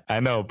sedan.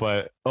 I know,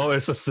 but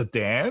it's a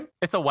sedan?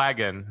 It's a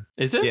wagon.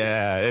 Is it?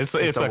 Yeah, it's a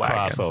wagon.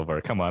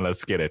 crossover. Come on,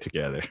 let's get it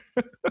together.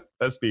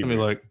 Let's be Let me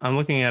real. look. I'm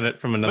looking at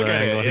it from another Look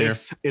at angle it. here.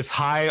 It's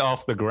high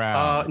off the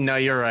ground. No,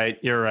 you're right.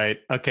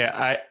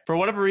 Okay, for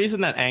whatever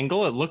reason, that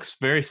angle, it looks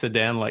very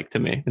sedan-like to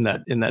me in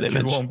that You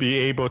image. won't be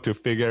able to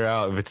figure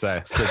out if it's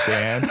a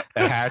sedan,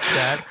 a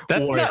hatchback,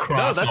 That's or not. a crossover.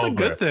 No, that's a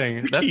good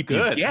thing. We That's keep you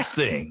good.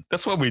 guessing.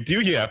 That's what we do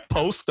here at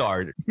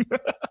Poststart.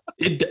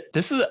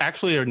 This is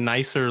actually a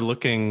nicer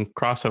looking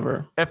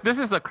crossover. If this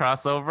is a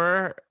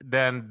crossover,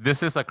 then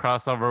this is a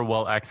crossover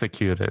well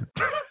executed.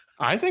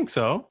 I think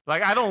so.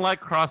 Like, I don't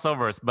like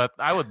crossovers, but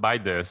I would buy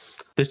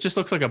this. This just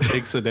looks like a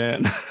big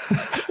sedan.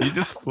 You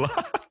just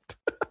flopped.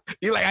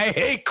 You're like, I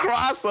hate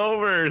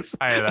crossovers.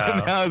 I know.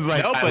 And I was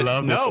like, I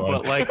love this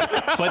one.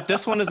 but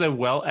this one is a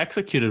well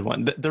executed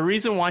one. The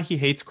reason why he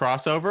hates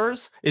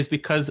crossovers is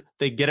because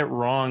they get it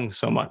wrong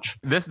so much.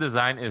 This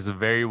design is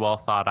very well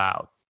thought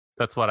out.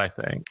 That's what I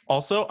think.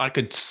 Also, I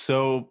could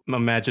so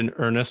imagine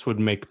Ernest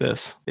would make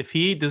this. If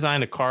he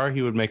designed a car,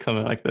 he would make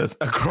something like this.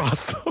 A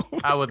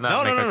crossover. I would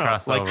not make a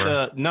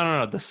crossover.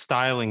 Like the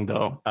styling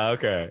though.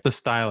 Okay. The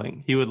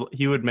styling. He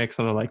would make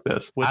something like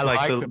this with the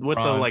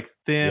like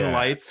thin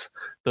lights.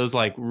 Those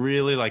like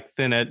really like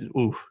thin edge.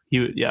 Oof.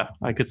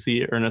 I could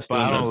see Ernest But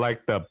doing I don't this.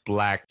 like the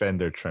black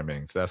fender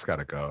trimmings. That's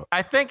gotta go.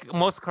 I think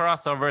most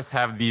crossovers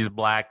have these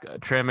black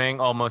trimming,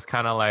 almost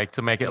kind of like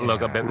to make it look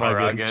a bit more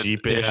rugged.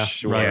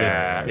 Jeepish.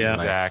 Yeah,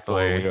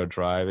 exactly. Four-wheel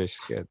drive-ish.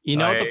 You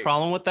know what the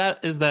problem with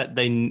that is that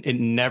it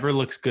never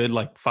looks good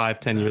like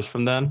 5-10 years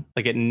from then.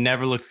 Like it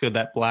never looks good.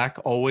 That black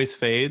always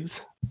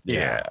fades.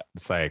 Yeah.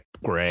 It's like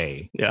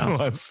gray.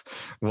 Yeah.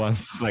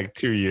 once like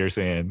 2 years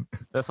in.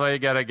 That's why you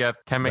gotta get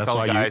chemical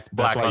That's guys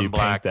black why on you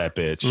black. paint that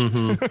bitch.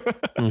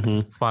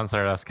 Mm-hmm.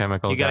 Sponsor us,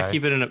 chemical You gotta guys.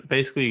 keep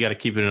it you gotta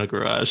keep it in a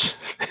garage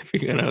if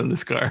you're gonna own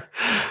this car.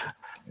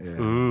 Yeah.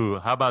 Ooh,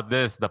 how about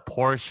this? The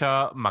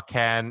Porsche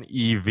Macan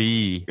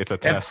EV. It's a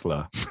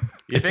Tesla.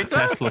 You It's a think so?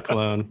 Tesla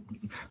clone.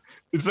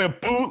 It's a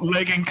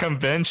bootlegging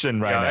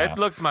convention right now. It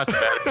looks much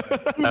better.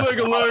 Bootleg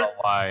alert.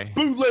 Why?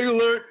 Bootleg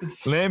alert.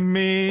 Let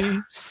me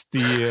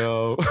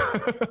steal.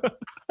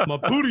 My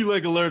booty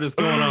leg alert is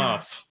going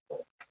off.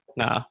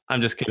 Nah,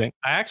 I'm just kidding.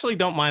 I actually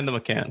don't mind the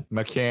Macan.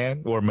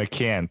 McCann or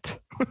McCant.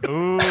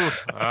 Ooh,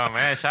 oh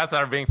man, shots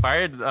are being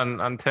fired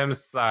on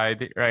Tim's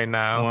side right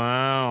now.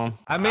 Wow.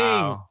 I mean,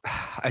 Wow.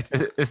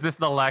 Is this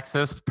the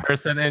Lexus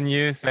person in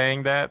you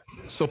saying that?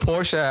 so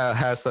Porsche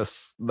has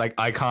this like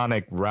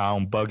iconic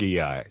round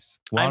buggy eyes.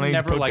 Why don't I've you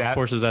never put liked that-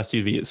 Porsche's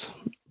SUVs,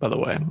 by the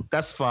way.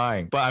 That's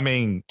fine. But I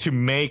mean, to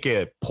make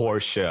it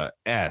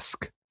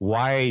Porsche-esque,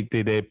 why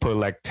did they put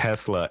like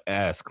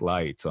Tesla-esque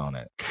lights on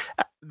it?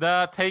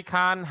 The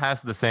Taycan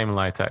has the same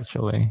lights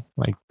actually,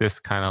 like this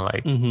kind of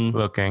like Mm-hmm.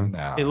 looking.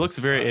 No, It looks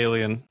very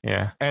alien.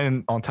 Yeah,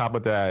 And on top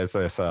of that, it's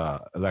this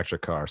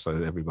electric car, so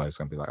everybody's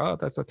gonna be like, "Oh,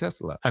 that's a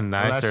Tesla." a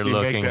nicer Unless you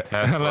looking make the,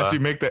 Tesla. Unless you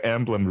make the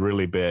emblem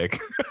really big.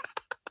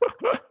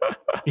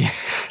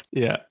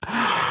 Yeah.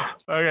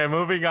 Okay,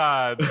 moving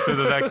on to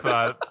the next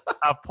one.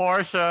 A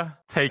Porsche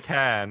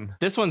Taycan.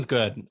 This one's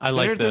good. I They're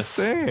like the this.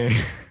 same.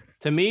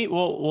 To me,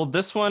 well,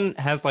 this one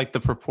has like the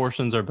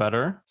proportions are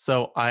better.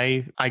 So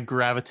I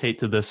gravitate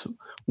to this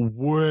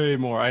way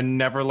more. I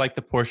never liked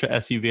the Porsche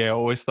SUV. I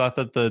always thought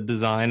that the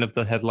design of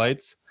the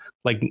headlights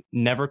like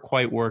never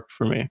quite worked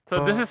for me.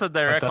 So this is a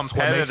direct That's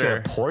what makes it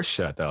competitor. a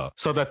Porsche, though.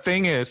 So the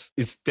thing is,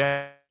 it's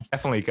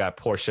definitely got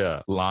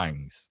Porsche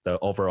lines, the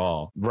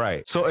overall.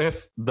 Right. So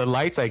if the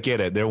lights, I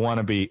get it, they want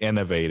to be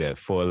innovative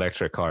for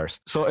electric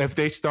cars. So if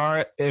they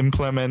start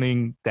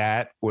implementing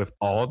that with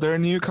all their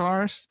new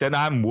cars, then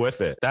I'm with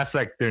it. That's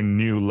like their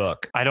new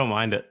look. I don't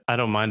mind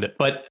it.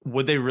 But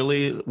would they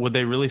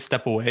really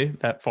step away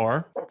that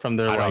far from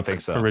their I don't like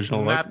think so. original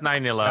look? Not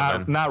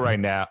 911. Not right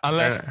now.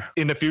 Unless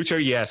in the future,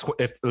 yes.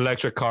 If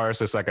electric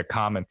cars is like a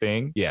common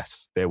thing,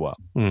 yes, they will.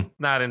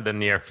 Not in the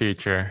near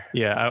future.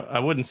 Yeah, I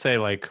wouldn't say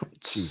like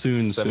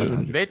soon.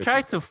 700. They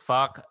tried to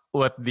fuck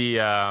with the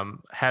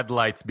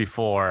headlights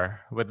before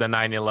with the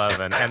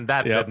 911, and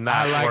that Yep. did not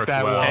I like work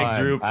that well. one. Egg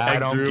droop, I egg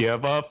don't droop.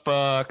 give a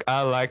fuck.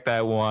 I like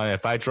that one.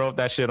 If I drove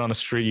that shit on the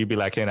street, you'd be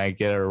like, "Can I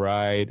get a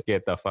ride?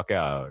 Get the fuck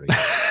out!"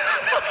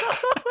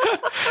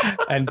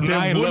 And Tim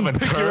 911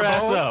 wouldn't pick your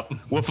ass turbo up.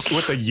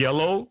 with the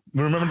yellow.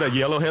 Remember the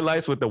yellow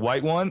headlights with the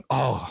white one?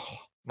 Oh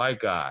my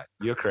god,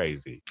 you're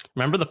crazy.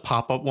 Remember the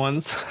pop-up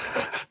ones?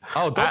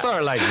 Oh, those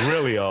are like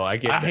really old. I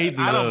get. I that. hate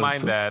I don't those.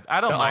 mind that.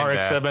 I don't the mind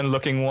that. RX-7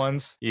 looking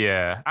ones.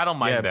 Yeah, I don't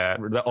mind that.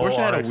 The old Porsche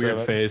had a RX-7.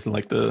 weird phase in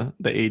like the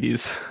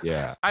 80s.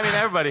 Yeah. I mean,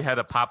 everybody had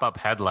a pop-up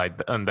headlight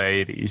in the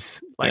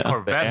 80s. Like Yeah.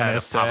 Corvette The had a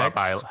pop-up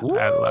NSX. Woo.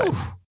 headlight.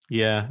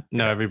 Yeah,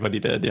 no, everybody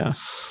did. Yeah.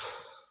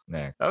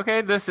 Next.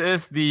 Okay, this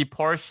is the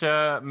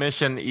Porsche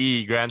Mission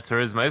E Gran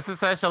Turismo. It's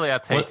essentially a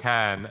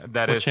Taycan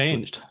that What is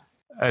changed?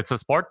 It's a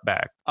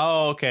Sportback.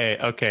 Oh,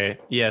 okay.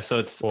 Yeah, so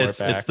it's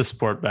Sportback. the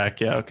Sportback.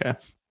 Yeah, okay.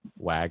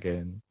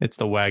 Wagon, It's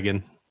the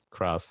wagon.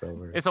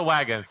 crossover. It's a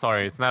wagon.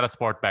 Sorry, it's not a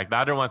Sportback. The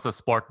other one's a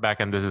Sportback,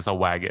 and this is a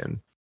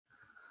wagon.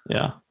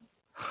 Yeah.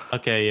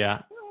 Okay,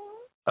 yeah.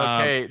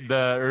 Okay,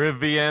 the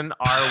Rivian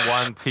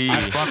R1T.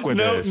 I fuck with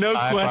no this. I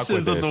fuck questions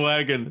with on the this.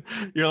 wagon.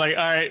 You're like,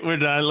 all right, we're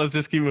done. Let's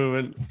just keep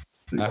moving.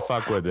 I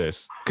fuck with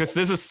this because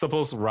this is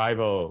supposed to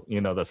rival, the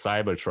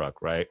Cybertruck,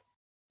 right?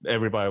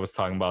 Everybody was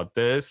talking about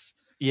this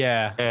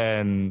Yeah.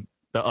 and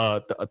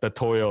the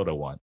Toyota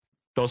one.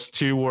 Those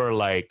two were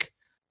like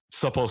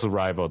supposed to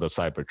rival the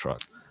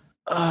Cybertruck.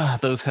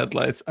 Those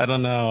headlights. I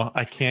don't know.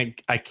 I can't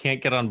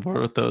get on board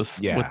with those.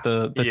 Yeah. With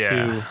the Yeah.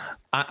 two.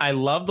 I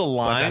love the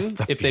line. that's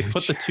the If they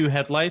put the two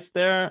headlights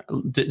there,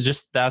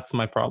 just that's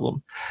my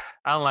problem.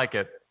 I don't like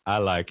it. I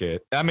like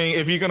it. I mean,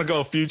 if you're gonna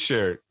go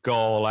future, go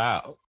all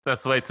out.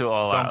 That's way too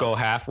all Don't out. go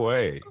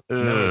halfway.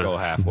 Never Ugh. go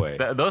halfway.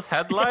 Those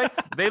headlights,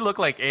 they look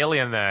like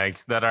alien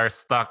eggs that are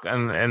stuck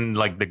in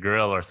like the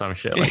grill or some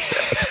shit. Like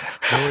that.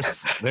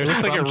 There's It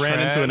looks like it some ran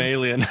into an trends-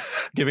 alien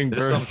giving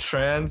There's some birth.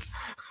 trends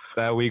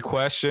that we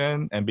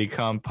question and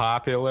become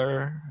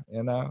popular.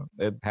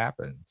 It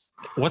happens.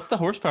 What's the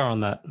horsepower on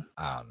that?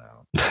 I don't know.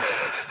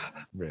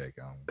 Really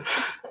gone.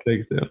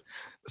 Thanks, dude.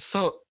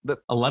 So the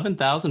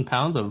 11,000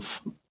 pounds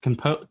of can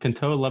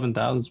tow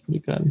 11,000 is pretty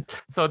good.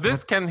 So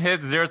this can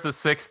hit 0 to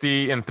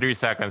 60 in 3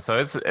 seconds. So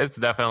it's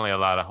definitely a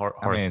lot of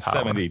horsepower.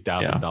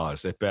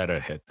 $70,000. It better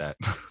hit that.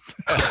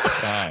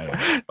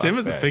 Time. Tim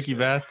is a picky shit.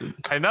 bastard.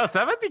 I know,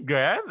 70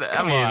 grand.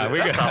 Come on, we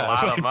that's got a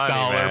lot of money,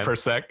 dollar man. per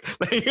sec.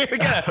 You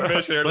gotta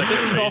measure, But like,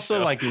 this is the also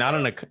ratio. like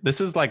not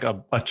this is like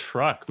a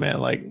truck, man.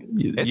 Like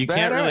you It's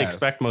can't really badass.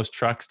 expect most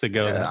trucks to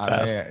go that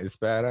fast. Yeah, it's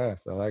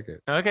badass. I like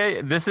it.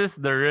 Okay, this is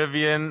the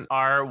Rivian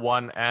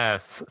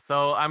R1S.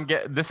 So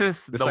this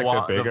is This the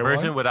like the bigger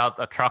version one? without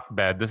a truck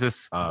bed. This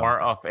is Oh. more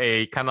of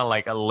a kind of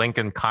like a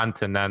Lincoln A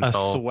Continental.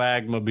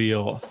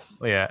 swagmobile.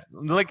 Yeah,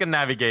 Lincoln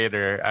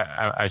Navigator,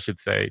 I should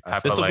say.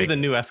 Type This of will be like the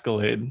new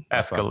Escalade.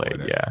 I fuck with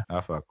Escalade. it. Yeah.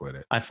 I fuck with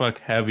it. I fuck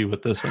heavy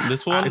with this one.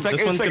 This one, It's like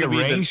this one's a gonna be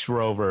Range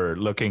Rover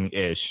looking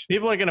ish.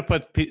 people are gonna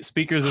put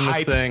speakers in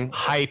this thing.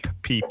 Hype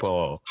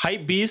people.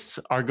 Hype beasts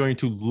are going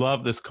to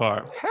love this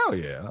car. Hell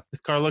yeah.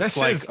 This car looks This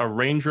like is- a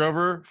Range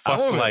Rover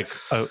fucked would- like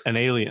an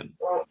alien.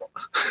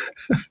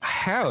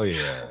 Hell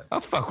yeah. I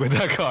fuck with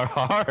that car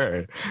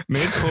hard.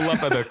 Man, pull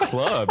up at a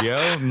club,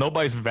 yo.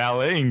 Nobody's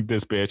valeting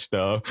this bitch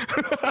though.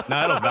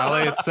 Now it'll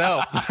valet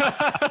itself.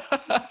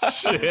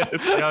 Shit.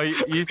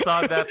 You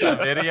saw that the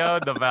video,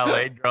 the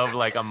valet drove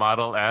like a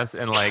Model S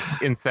in like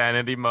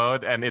insanity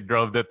mode and it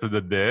drove it to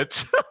the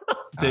ditch.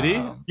 Did he?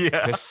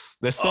 Yeah.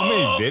 There's so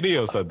many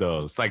videos of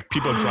those. Like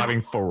people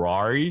driving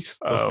Ferraris,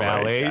 those Oh my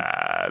valets.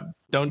 God.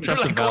 Don't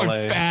trust They're a like going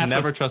valet. fast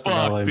Never as trust a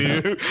fuck, valet,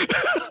 man. dude.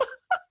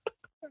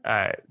 All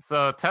right.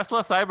 So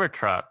Tesla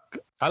Cybertruck.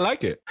 I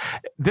like it.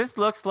 This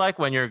looks like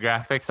when your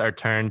graphics are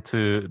turned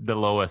to the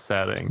lowest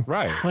setting.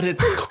 Right. But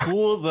it's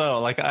cool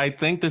though. Like I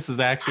think this is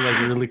actually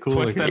like really cool.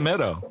 Twisted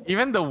Meadow.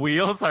 Even the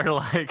wheels are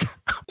like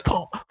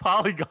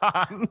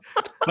polygon.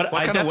 But What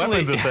I kind of definitely,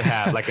 weapon does it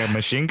have? Like a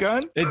machine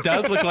gun? It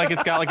does look like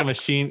it's got like a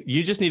machine.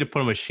 You just need to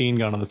put a machine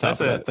gun on the top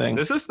That's of it. that thing.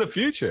 This is the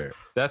future.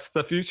 That's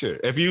the future.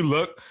 If you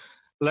look,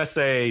 let's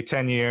say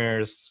 10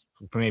 years,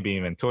 maybe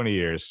even 20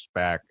 years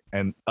back,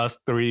 and us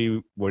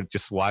three were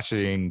just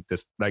watching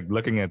this, like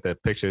looking at the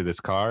picture of this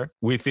car,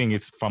 we think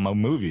it's from a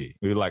movie.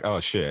 We were like, oh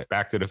shit,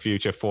 Back to the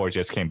Future 4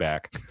 just came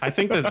back. I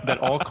think that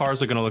all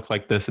cars are going to look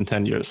like this in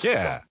 10 years.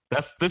 Yeah.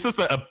 This is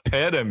the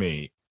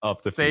epitome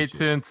of the Stay future.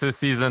 tuned to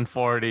season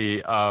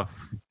 40 of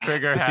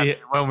Trigger To see, Happy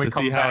when we to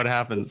come see how back it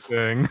happens.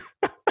 thing.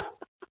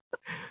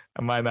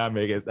 I might not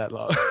make it that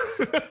long.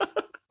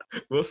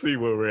 We'll see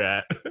where we're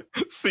at.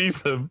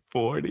 Season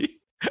 40.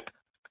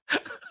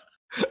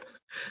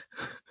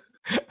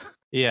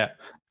 Yeah.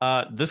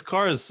 This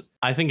car is,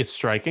 I think it's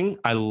striking.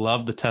 I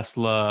love the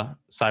Tesla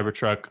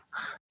Cybertruck.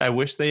 I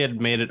wish they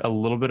had made it a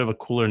little bit of a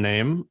cooler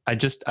name.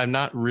 I'm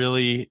not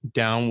really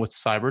down with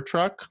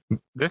Cybertruck.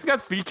 This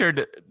got featured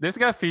in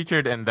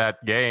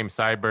that game,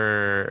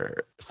 Cyber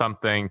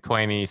something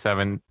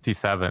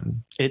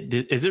 2077.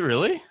 Is it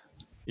really?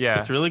 Yeah.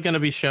 It's really going to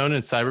be shown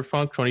in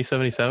Cyberpunk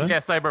 2077? Yeah,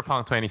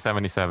 Cyberpunk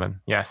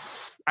 2077.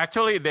 Yes.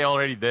 Actually, they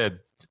already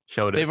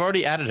showed it. They've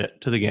already added it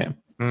to the game.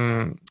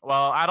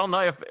 Well, I don't know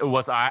if it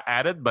was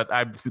added, but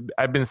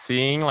I've been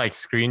seeing like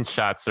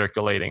screenshots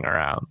circulating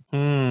around.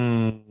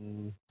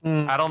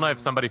 I don't know if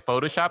somebody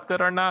photoshopped it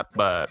or not,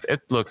 but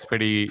it looks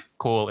pretty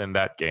cool in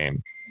that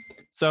game.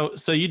 So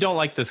you don't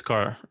like this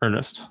car,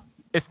 Ernest?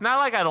 It's not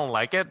like I don't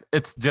like it.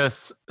 It's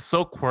just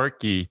so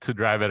quirky to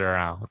drive it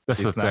around. That's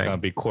It's the not thing. going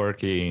to be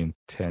quirky in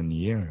 10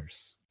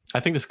 years. I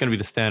think this is going to be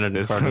the standard in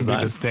This is car going to be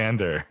design. the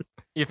standard.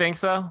 You think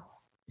so?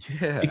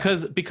 Yeah.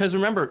 Because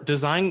remember,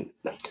 design,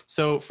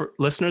 so for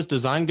listeners,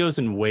 design goes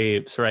in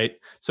waves, right?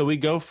 So we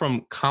go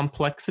from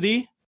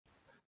complexity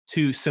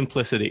to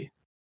simplicity,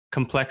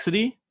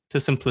 complexity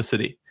to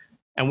simplicity,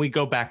 and we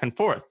go back and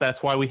forth.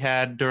 That's why we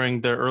had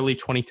during the early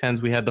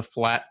 2010s, we had the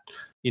flat,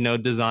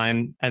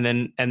 design, and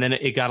then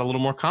it got a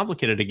little more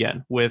complicated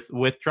again with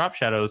drop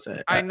shadows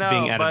I know,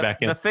 being added but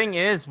back in. the thing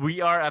is,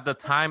 we are at the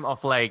time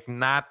of like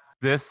not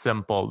this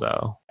simple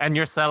though, and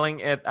you're selling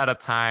it at a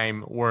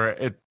time where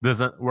it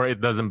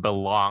doesn't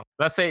belong.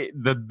 Let's say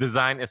the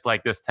design is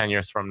like this 10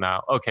 years from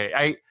now.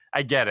 Okay,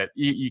 I get it.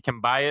 You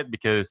can buy it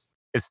because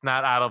it's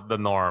not out of the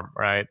norm,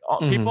 right?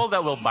 People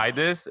that will buy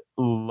this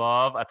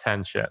love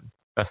attention.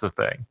 That's the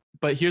thing.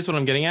 But here's what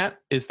I'm getting at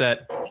is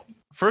that,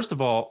 first of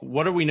all,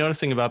 what are we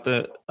noticing about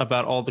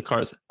all the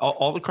cars?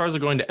 All the cars are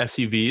going to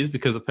SUVs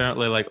because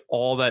apparently like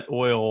all that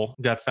oil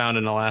got found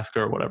in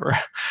Alaska or whatever.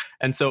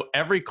 And so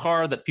every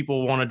car that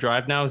people want to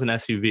drive now is an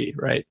SUV,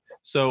 right?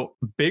 So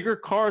bigger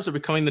cars are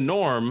becoming the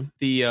norm.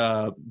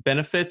 The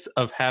benefits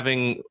of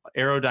having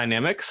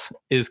aerodynamics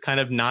is kind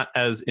of not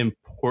as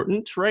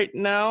important right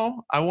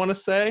now, I want to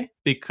say,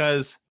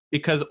 because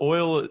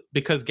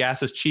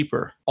gas is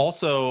cheaper.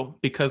 Also,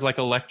 because like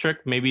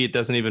electric, maybe it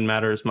doesn't even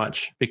matter as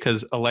much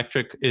because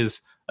electric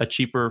is a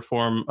cheaper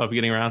form of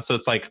getting around. So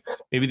it's like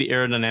maybe the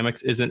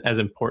aerodynamics isn't as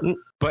important.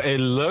 But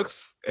it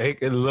looks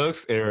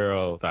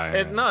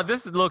aerodynamic. No,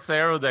 this looks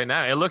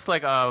aerodynamic. It looks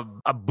like a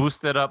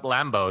boosted up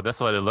Lambo. That's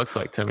what it looks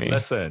like to me.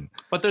 Listen,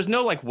 but there's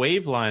no like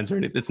wave lines or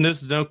anything.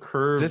 There's no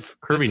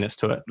curviness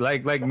to it.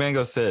 Like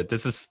Mango said,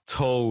 this is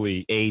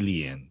totally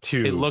alien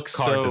to it looks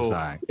car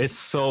design. It's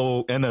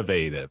so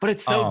innovative, but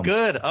it's so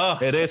good. Oh,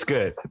 it is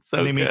good.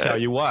 So let me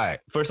tell you why.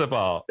 First of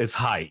all, it's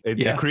height.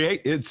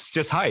 It's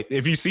just height.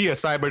 If you see a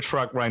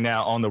Cybertruck right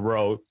now on the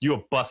road,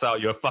 you'll bust out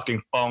your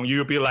fucking phone.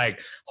 You'll be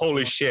like,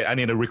 holy shit, I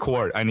need to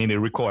record.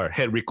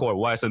 Hit record.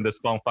 Why isn't this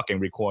phone fucking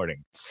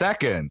recording?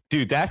 Second,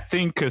 dude, that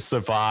thing could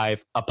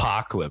survive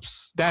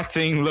apocalypse. That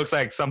thing looks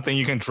like something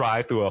you can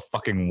drive through a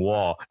fucking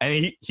wall.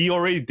 And he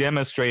already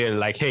demonstrated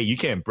like, hey, you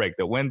can't break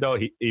the window,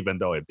 even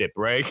though it did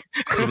break.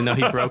 even though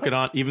he broke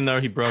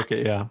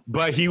it, yeah.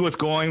 But he was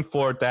going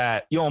for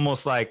that, you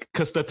almost like,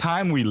 because the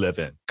time we live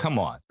in, come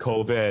on,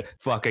 COVID,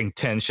 fucking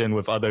tension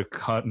with other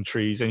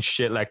countries and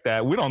shit like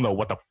that. We don't know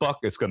what the fuck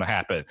is going to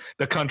happen.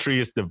 The country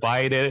is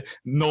divided.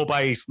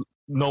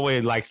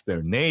 Nobody likes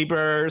their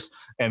neighbors,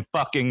 and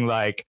fucking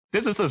like,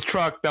 this is a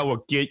truck that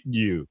will get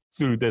you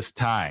through this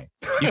time.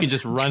 You can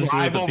just run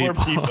through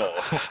the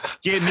people.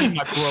 Get me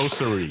my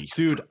groceries.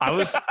 Dude, I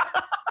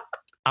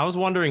was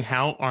wondering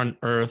how on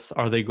earth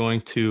are they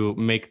going to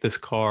make this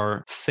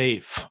car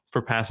safe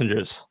for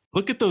passengers?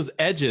 Look at those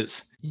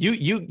edges.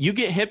 You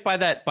get hit by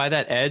that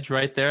edge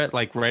right there,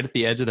 like right at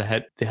the edge of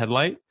the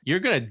headlight. You're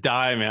gonna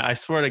die, man. I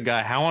swear to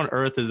God. How on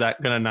earth is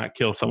that gonna not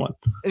kill someone?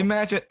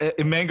 Imagine,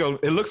 Mango.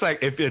 It looks like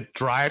if it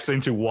drives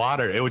into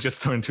water, it would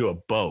just turn into a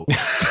boat.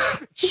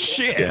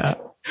 Shit. Yeah.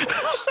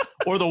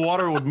 Or the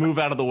water would move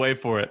out of the way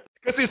for it.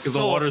 Because it's so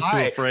the water's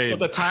high. too afraid. So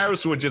the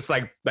tires would just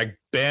like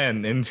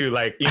bend into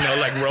like,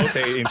 like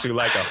rotate into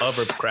like a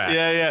hovercraft.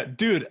 Yeah.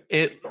 Dude,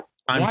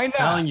 I'm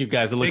telling you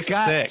guys, it looks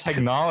sick.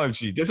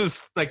 Technology. This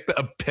is like the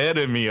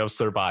epitome of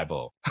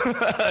survival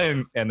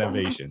and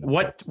innovation.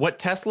 What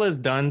Tesla has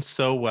done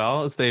so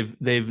well is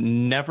they've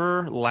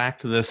never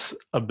lacked this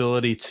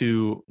ability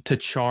to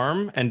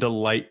charm and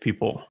delight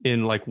people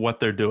in like what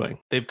they're doing.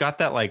 They've got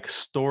that like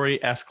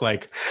story-esque,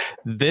 like,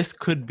 this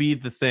could be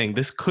the thing.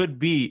 This could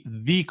be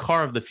the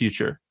car of the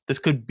future. This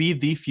could be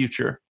the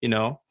future,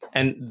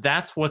 And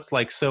that's what's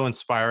like so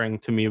inspiring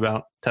to me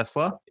about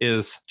Tesla,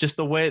 is just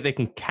the way they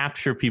can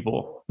capture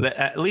people. That,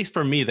 at least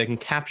for me, they can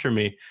capture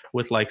me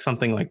with like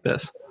something like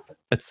this.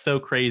 It's so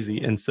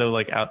crazy and so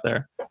like out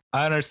there.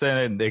 I understand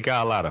that they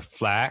got a lot of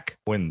flack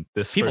when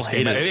this people first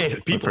came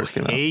out. People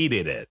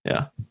hated it.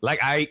 Yeah. Like,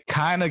 I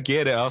kind of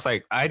get it. I was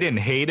like, I didn't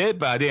hate it,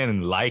 but I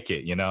didn't like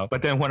it,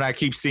 But then when I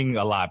keep seeing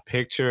a lot of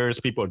pictures,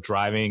 people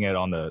driving it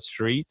on the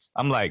streets,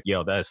 I'm like,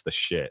 yo, that's the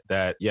shit.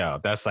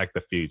 That's like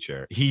the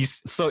future.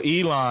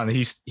 Elon,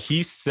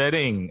 he's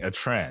setting a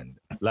trend.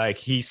 Like,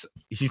 he's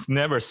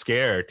never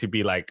scared to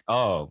be like,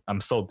 oh,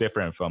 I'm so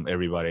different from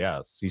everybody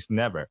else. He's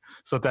never.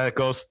 So that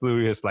goes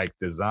through his like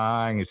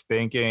design, his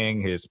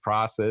thinking, his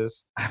process.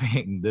 I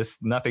mean, there's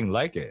nothing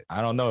like it.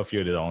 I don't know if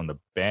you're on the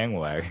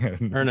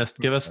bandwagon. Ernest,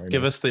 give us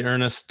the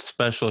Ernest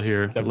special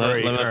here.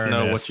 Let us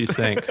know what you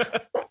think.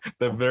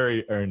 The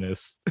very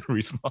earnest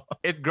response.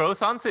 It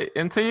grows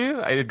into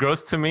you. It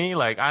grows to me.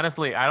 Like,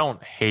 honestly, I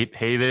don't hate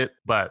it,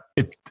 but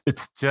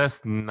it's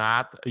just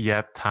not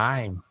yet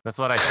time. That's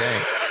what I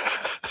think.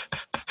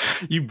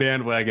 You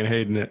bandwagon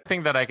hating it. The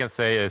thing that I can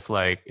say is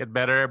like, it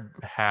better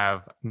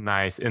have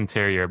nice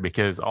interior,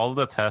 because all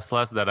the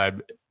Teslas that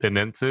I've been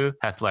into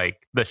has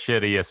like the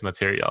shittiest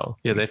material.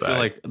 Yeah,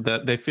 inside.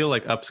 they feel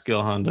like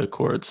upscale Honda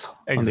Accords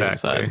on the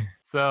inside.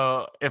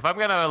 So if I'm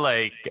gonna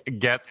like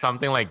get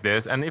something like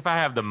this, and if I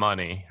have the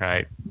money,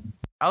 right,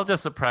 I'll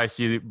just surprise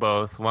you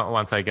both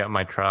once I get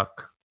my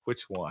truck.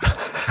 Which one?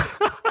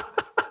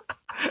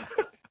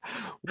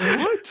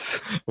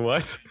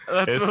 What?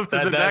 Let's move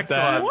to the next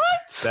one. What?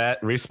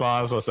 That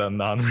response was a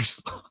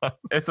non-response.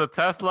 It's a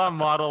Tesla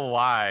Model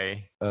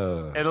Y.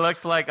 It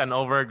looks like an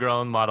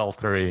overgrown Model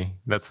 3.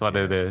 That's what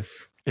it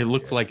is. It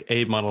looks like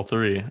a Model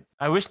 3.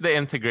 I wish they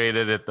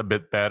integrated it a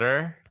bit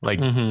better. Like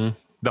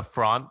the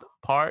front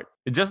part.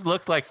 It just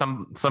looks like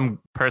some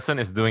person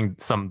is doing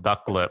some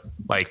duck lip.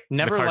 Like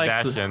Never the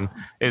Kardashian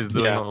is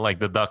doing like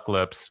the duck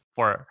lips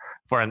for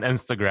an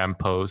Instagram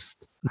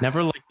post.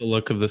 Never liked the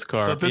look of this car.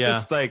 So this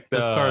is like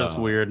this car is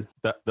weird.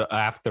 The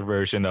after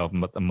version of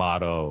the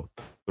Model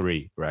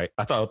 3, right?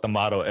 I thought the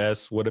Model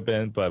S would have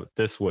been, but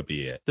this would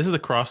be it. This is the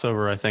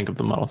crossover, I think, of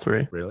the Model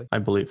 3. Really? I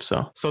believe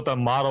so. So the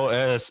Model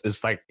S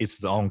is like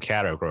its own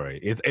category.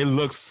 It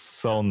looks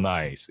so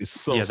nice. It's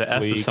so the sleek.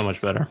 S is so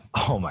much better.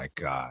 Oh my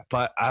God.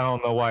 But I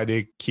don't know why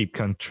they keep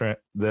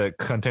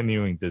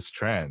continuing this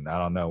trend. I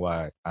don't know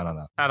why. I don't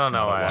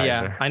know why.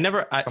 Yeah, I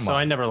never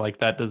liked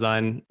that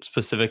design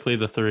specifically,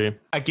 the 3.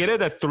 I get it.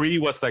 The 3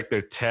 was like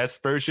their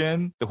test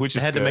version, which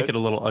is had to make it a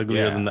little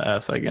uglier than the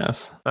S, I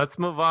guess. Let's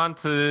move on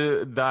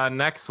to the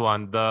next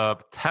one, the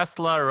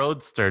Tesla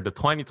Roadster, the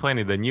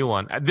 2020, the new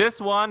one.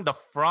 This one, the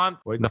front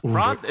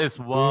is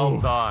well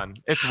done.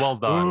 It's well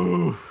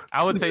done.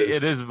 I would say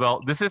it is.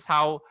 Well, this is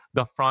how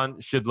the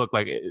front should look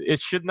like. It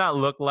should not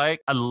look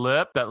like a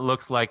lip that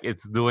looks like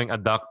it's doing a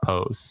duck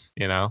pose,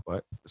 you know?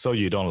 What? So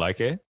you don't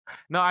like it?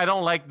 No, I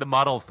don't like the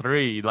Model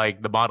 3,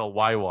 like the Model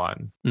Y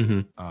one.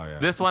 Mm-hmm. Oh yeah.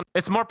 This one,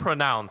 it's more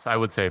pronounced, I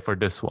would say, for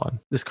this one.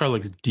 This car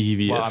looks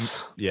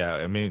devious. Yeah,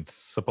 I mean it's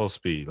supposed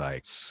to be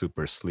like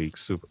super sleek,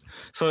 super.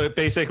 So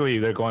basically,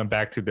 they're going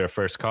back to their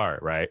first car,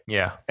 right?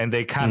 Yeah. And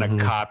they kind of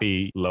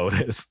copy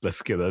Lotus.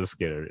 Let's get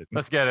it.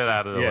 Let's get it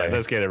out of the way.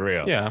 Let's get it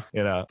real. Yeah.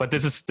 You know, but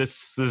this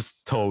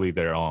is totally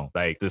their own.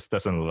 Like this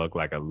doesn't look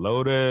like a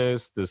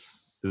Lotus.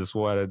 This is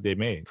what they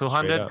made.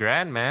 200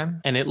 grand,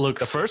 man. And it looks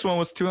The first one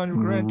was 200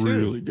 grand too.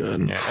 really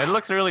good. Yeah, it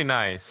looks really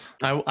nice.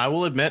 I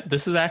will admit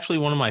this is actually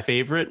one of my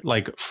favorite,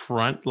 like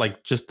front,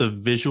 like just the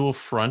visual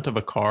front of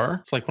a car.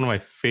 It's like one of my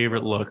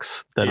favorite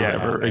looks that has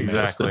ever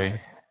existed.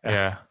 Exactly.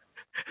 Yeah.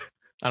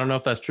 I don't know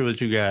if that's true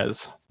with you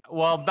guys.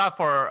 Well, not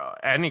for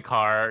any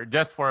car,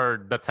 just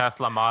for the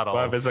Tesla models.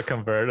 Well, if it's a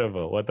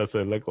convertible, what does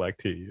it look like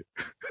to you?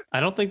 I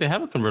don't think they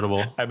have a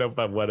convertible. I know,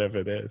 but whatever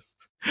it is.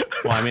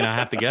 Well, I mean, I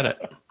have to get it.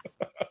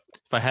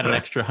 If I had an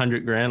extra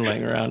 100 grand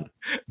laying around.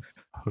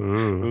 It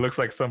looks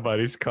like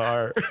somebody's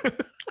car.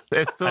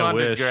 It's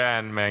 200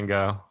 grand,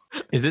 Mango.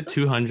 Is it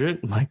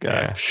 200? My God.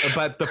 Yeah.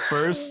 But the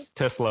first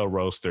Tesla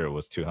Roadster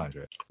was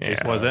 200.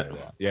 Yeah. Was it?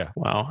 Yeah.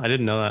 Wow. I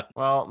didn't know that.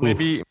 Well,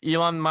 maybe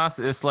Elon Musk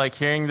is like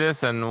hearing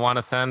this and want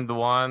to send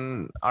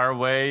one our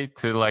way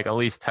to like at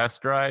least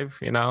test drive,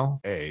 you know?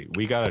 Hey,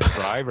 we got a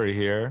driver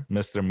here,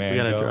 Mr.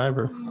 Mango. We got a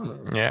driver.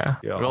 Yeah.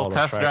 We'll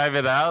test drive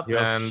it out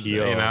and, you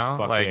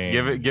know, like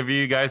give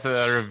you guys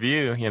a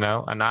review, you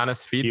know, an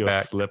honest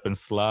feedback. Slip and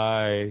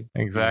slide.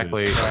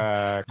 Exactly.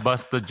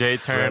 Bust the J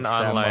turn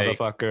on like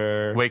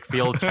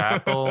Wakefield Chapel.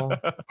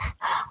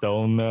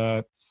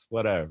 Donuts,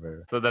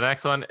 whatever. So the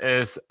next one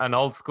is an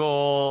old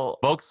school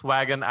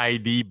Volkswagen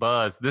ID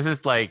Buzz. This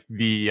is like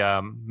the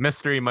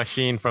mystery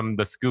machine from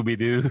the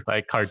Scooby-Doo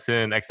like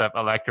cartoon, except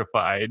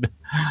electrified.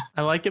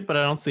 I like it, but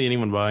I don't see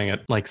anyone buying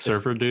it. Like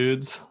surfer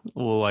dudes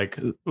will like,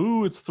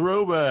 ooh, it's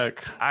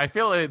throwback. I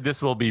feel like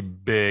this will be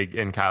big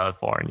in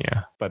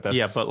California. But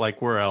that's but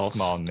like where else?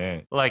 Small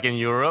knit. Like in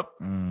Europe?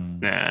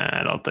 Nah,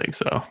 I don't think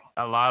so.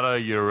 A lot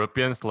of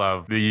Europeans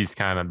love these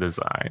kind of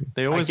design.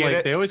 They always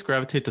they always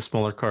gravitate to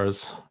smaller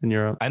cars in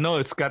Europe. I know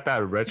it's got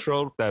that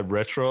retro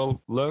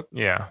look.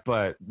 Yeah.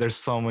 But there's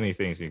so many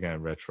things you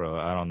can retro.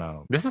 I don't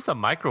know. This is a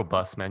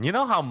microbus, man. You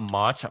know how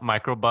much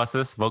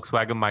microbuses,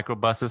 Volkswagen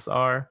microbuses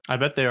are? I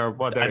bet they are.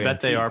 I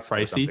bet they are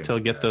pricey to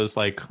get those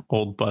like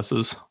old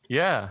buses.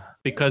 Yeah.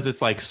 Because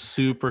it's like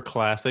super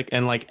classic,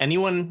 and like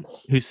anyone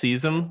who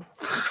sees them,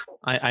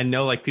 I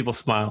know like people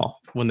smile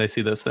when they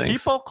see those things.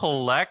 People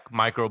collect the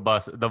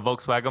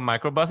Volkswagen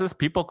microbuses.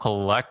 People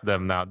collect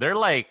them now. They're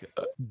like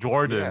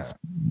Jordans.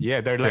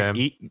 Yeah, they're like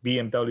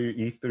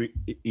BMW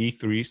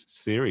E3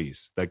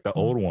 series, like the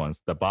old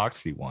ones, the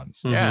boxy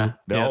ones. Mm-hmm. Yeah,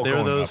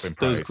 they're those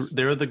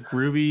they're the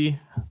groovy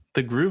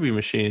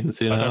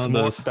machines. You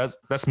know,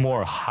 that's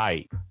more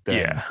hype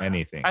than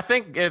anything. I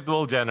think it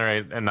will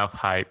generate enough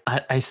hype.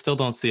 I still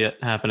don't see it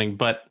happening,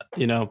 but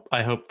you know,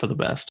 I hope for the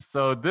best.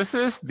 So this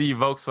is the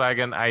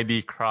Volkswagen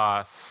ID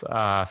Cross /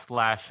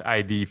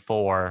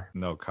 ID4.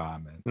 No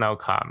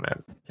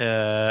comment.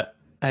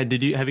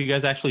 Have you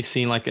guys actually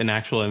seen like an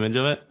actual image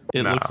of it?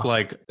 It looks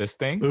like this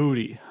thing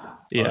booty.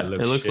 Yeah,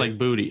 it looks like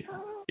booty.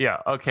 Yeah.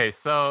 Okay.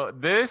 So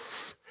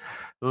this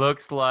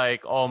looks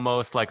like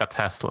almost like a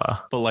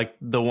Tesla, but like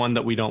the one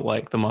that we don't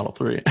like, the Model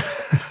 3.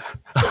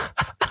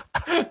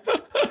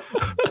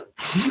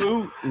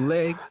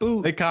 Bootleg.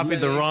 They copied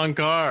the wrong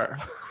car.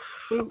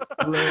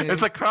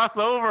 It's a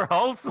crossover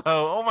also.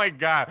 Oh my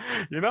God.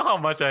 You know how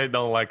much I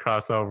don't like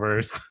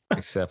crossovers.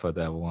 Except for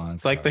that one.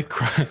 It's like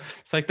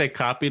they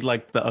copied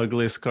like the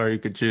ugliest car you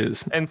could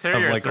choose.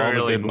 Interior is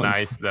really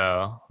nice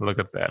though. Look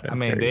at that. I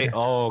mean, they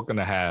all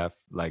gonna have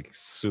like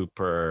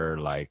super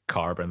like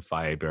carbon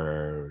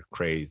fiber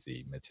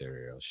crazy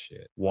material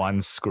shit.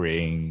 One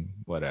screen,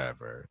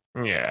 whatever.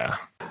 Yeah.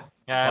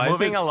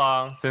 Moving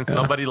along, since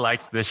nobody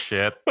likes this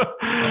shit.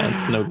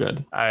 It's no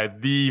good.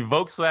 The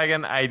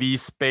Volkswagen ID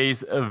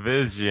Space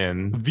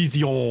Vision.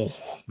 Vision.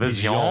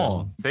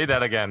 Say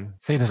that again,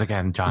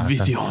 Jonathan.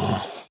 Vision.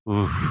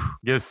 Oof.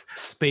 Yes.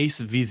 Space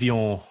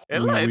Vision. It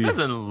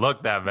doesn't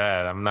look that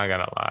bad. I'm not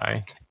gonna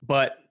lie.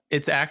 But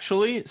it's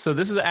actually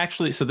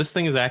this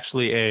thing is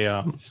actually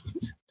a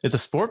it's a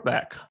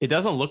sportback. It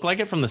doesn't look like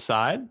it from the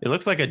side. It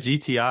looks like a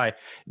GTI.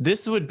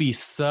 This would be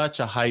such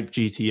a hype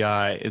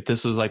GTI if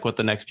this was like what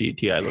the next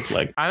GTI looked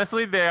like.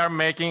 Honestly, they are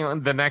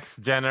making the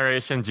next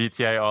generation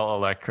GTI all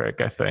electric,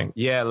 I think.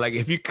 Yeah, like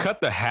if you cut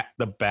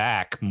the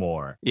back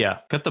more. Yeah,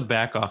 cut the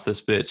back off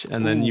this bitch,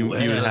 and then you would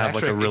have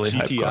like a really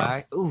GTI.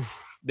 Hype car.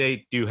 Oof.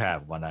 They do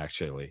have one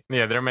actually.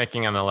 Yeah, they're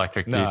making an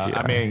electric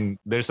GTI. I mean,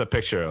 there's a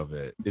picture of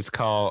it. It's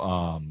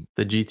called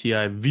the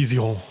GTI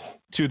Vision.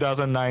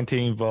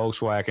 2019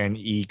 Volkswagen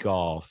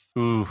e-Golf.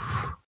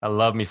 Oof. I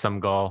love me some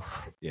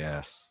golf.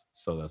 Yes.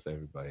 So does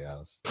everybody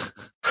else.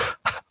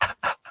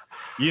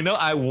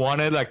 I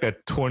wanted like the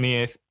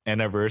 20th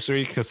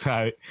anniversary because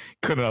I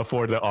couldn't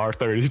afford the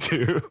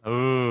R32.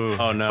 Ooh.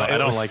 Oh no, I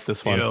don't like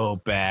this one. Still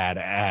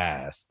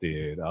badass,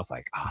 dude. I was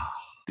like,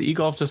 The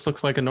e-Golf just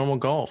looks like a normal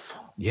Golf.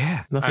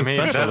 yeah. Nothing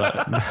special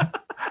about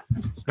it.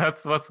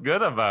 That's what's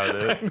good about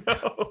it.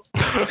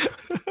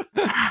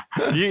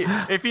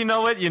 If you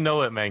know it, you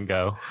know it,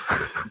 Mango.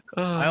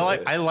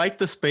 I like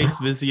the Space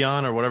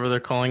Vision or whatever they're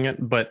calling it,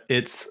 but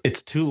it's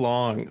too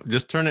long.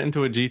 Just turn it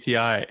into a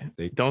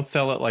GTI. Don't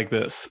sell it like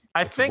this.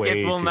 I It's think it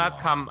way will too not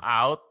long. come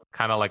out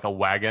kind of like a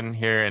wagon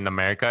here in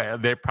America.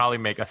 They probably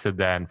make a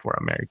sedan for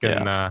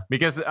American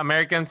because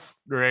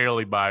Americans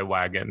rarely buy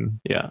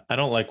wagon. Yeah, I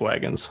don't like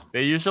wagons.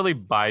 They usually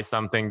buy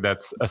something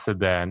that's a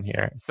sedan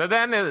here.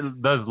 Sedan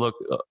it does look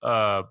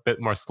a bit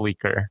more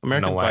sleeker.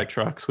 Americans buy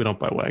trucks. We don't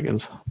buy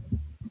wagons.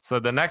 So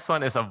the next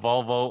one is a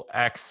Volvo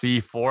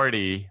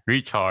XC40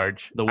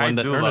 Recharge. The one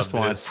that do Ernest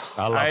love wants. this.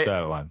 I love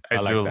that one. I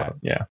like do that. love-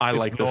 yeah. I It's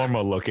like this.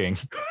 normal looking.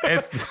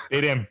 It's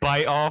They didn't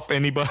bite off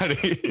anybody.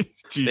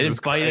 Jesus They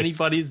didn't bite Christ.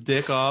 anybody's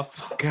dick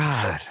off.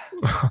 God.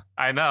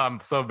 I know I'm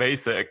so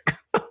basic.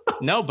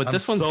 No, but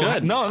this one's so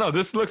good. No,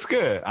 this looks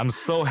good. I'm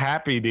so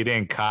happy they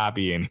didn't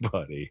copy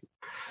anybody.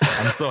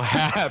 I'm so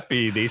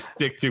happy they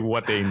stick to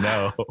what they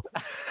know.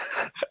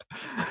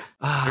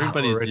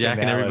 Everybody's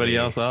jacking everybody Originality.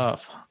 else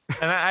off.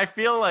 And I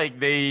feel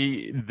like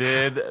they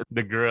did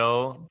the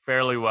grill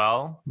fairly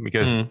well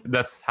because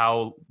that's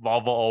how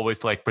Volvo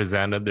always like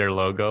presented their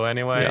logo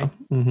anyway. Yeah.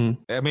 Mm-hmm.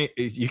 I mean,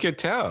 you could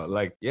tell.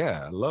 Like,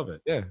 yeah, I love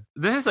it. Yeah,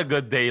 This is a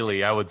good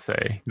daily, I would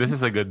say. This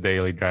is a good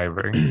daily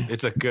driver.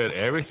 it's a good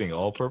everything,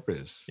 all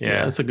purpose.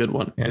 Yeah, that's a good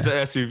one. Yeah. It's an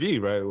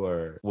SUV, right?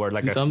 Or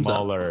like a Thumbs up.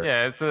 smaller,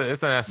 Yeah, it's an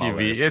Smaller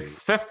SUV. SUV.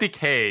 It's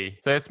 $50K,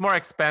 so it's more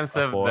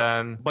expensive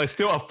than. but it's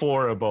still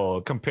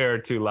affordable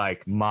compared to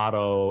like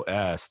Model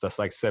S. That's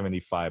like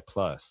 75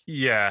 plus.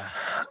 Yeah,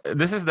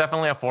 this is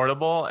definitely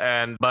affordable,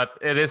 but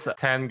it is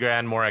 10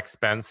 grand more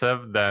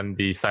expensive than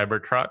the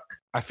Cybertruck.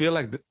 I feel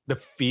like the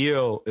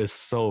field is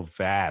so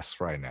vast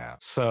right now.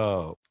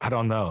 So I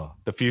don't know.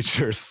 The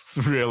future is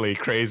really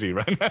crazy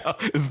right now.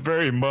 It's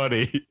very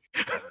muddy.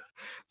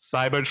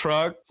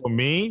 Cybertruck for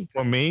me,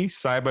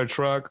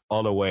 Cybertruck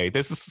all the way.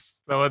 This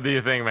is So what do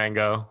you think,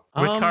 Mango?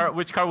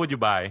 Which car would you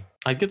buy?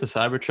 I'd get the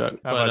Cybertruck,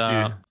 How but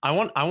about you? I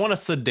want a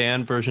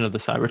sedan version of the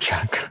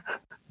Cybertruck.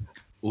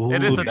 ooh,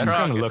 It is a that's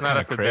truck. gonna It's look not kind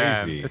a of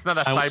sedan. crazy. It's not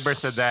a I- cyber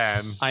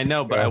sedan. I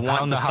know, but Yeah, I I want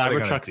don't the know how they're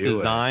gonna Cybertruck's do it.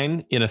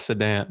 design in a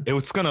sedan.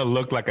 It's gonna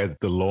look like a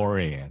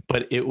DeLorean.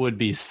 But it would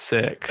be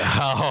sick.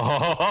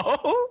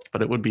 Oh,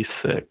 But it would be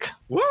sick.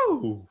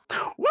 woo!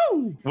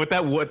 Woo! With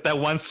that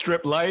one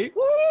strip light,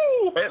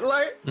 woo!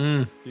 Headlight.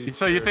 Mm.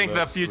 So you think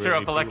the future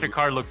of electric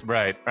car looks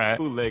bright, right?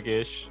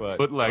 bootleg-ish, but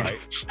Bootleg.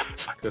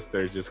 because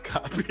they're just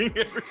copying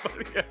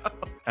everybody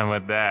else. And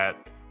with that,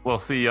 we'll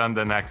see you on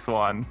the next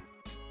one.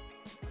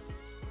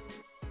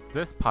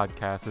 This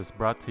podcast is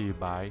brought to you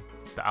by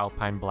the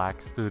Alpine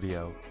Black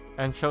Studio.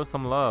 And show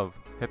some love.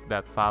 Hit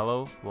that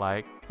follow,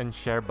 like, and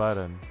share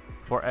button.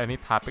 For any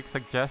topic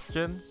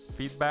suggestion,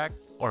 feedback,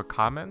 or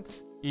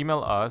comments,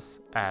 email us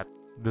at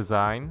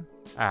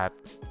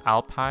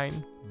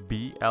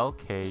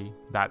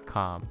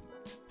design@alpineblk.com.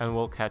 And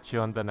we'll catch you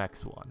on the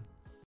next one.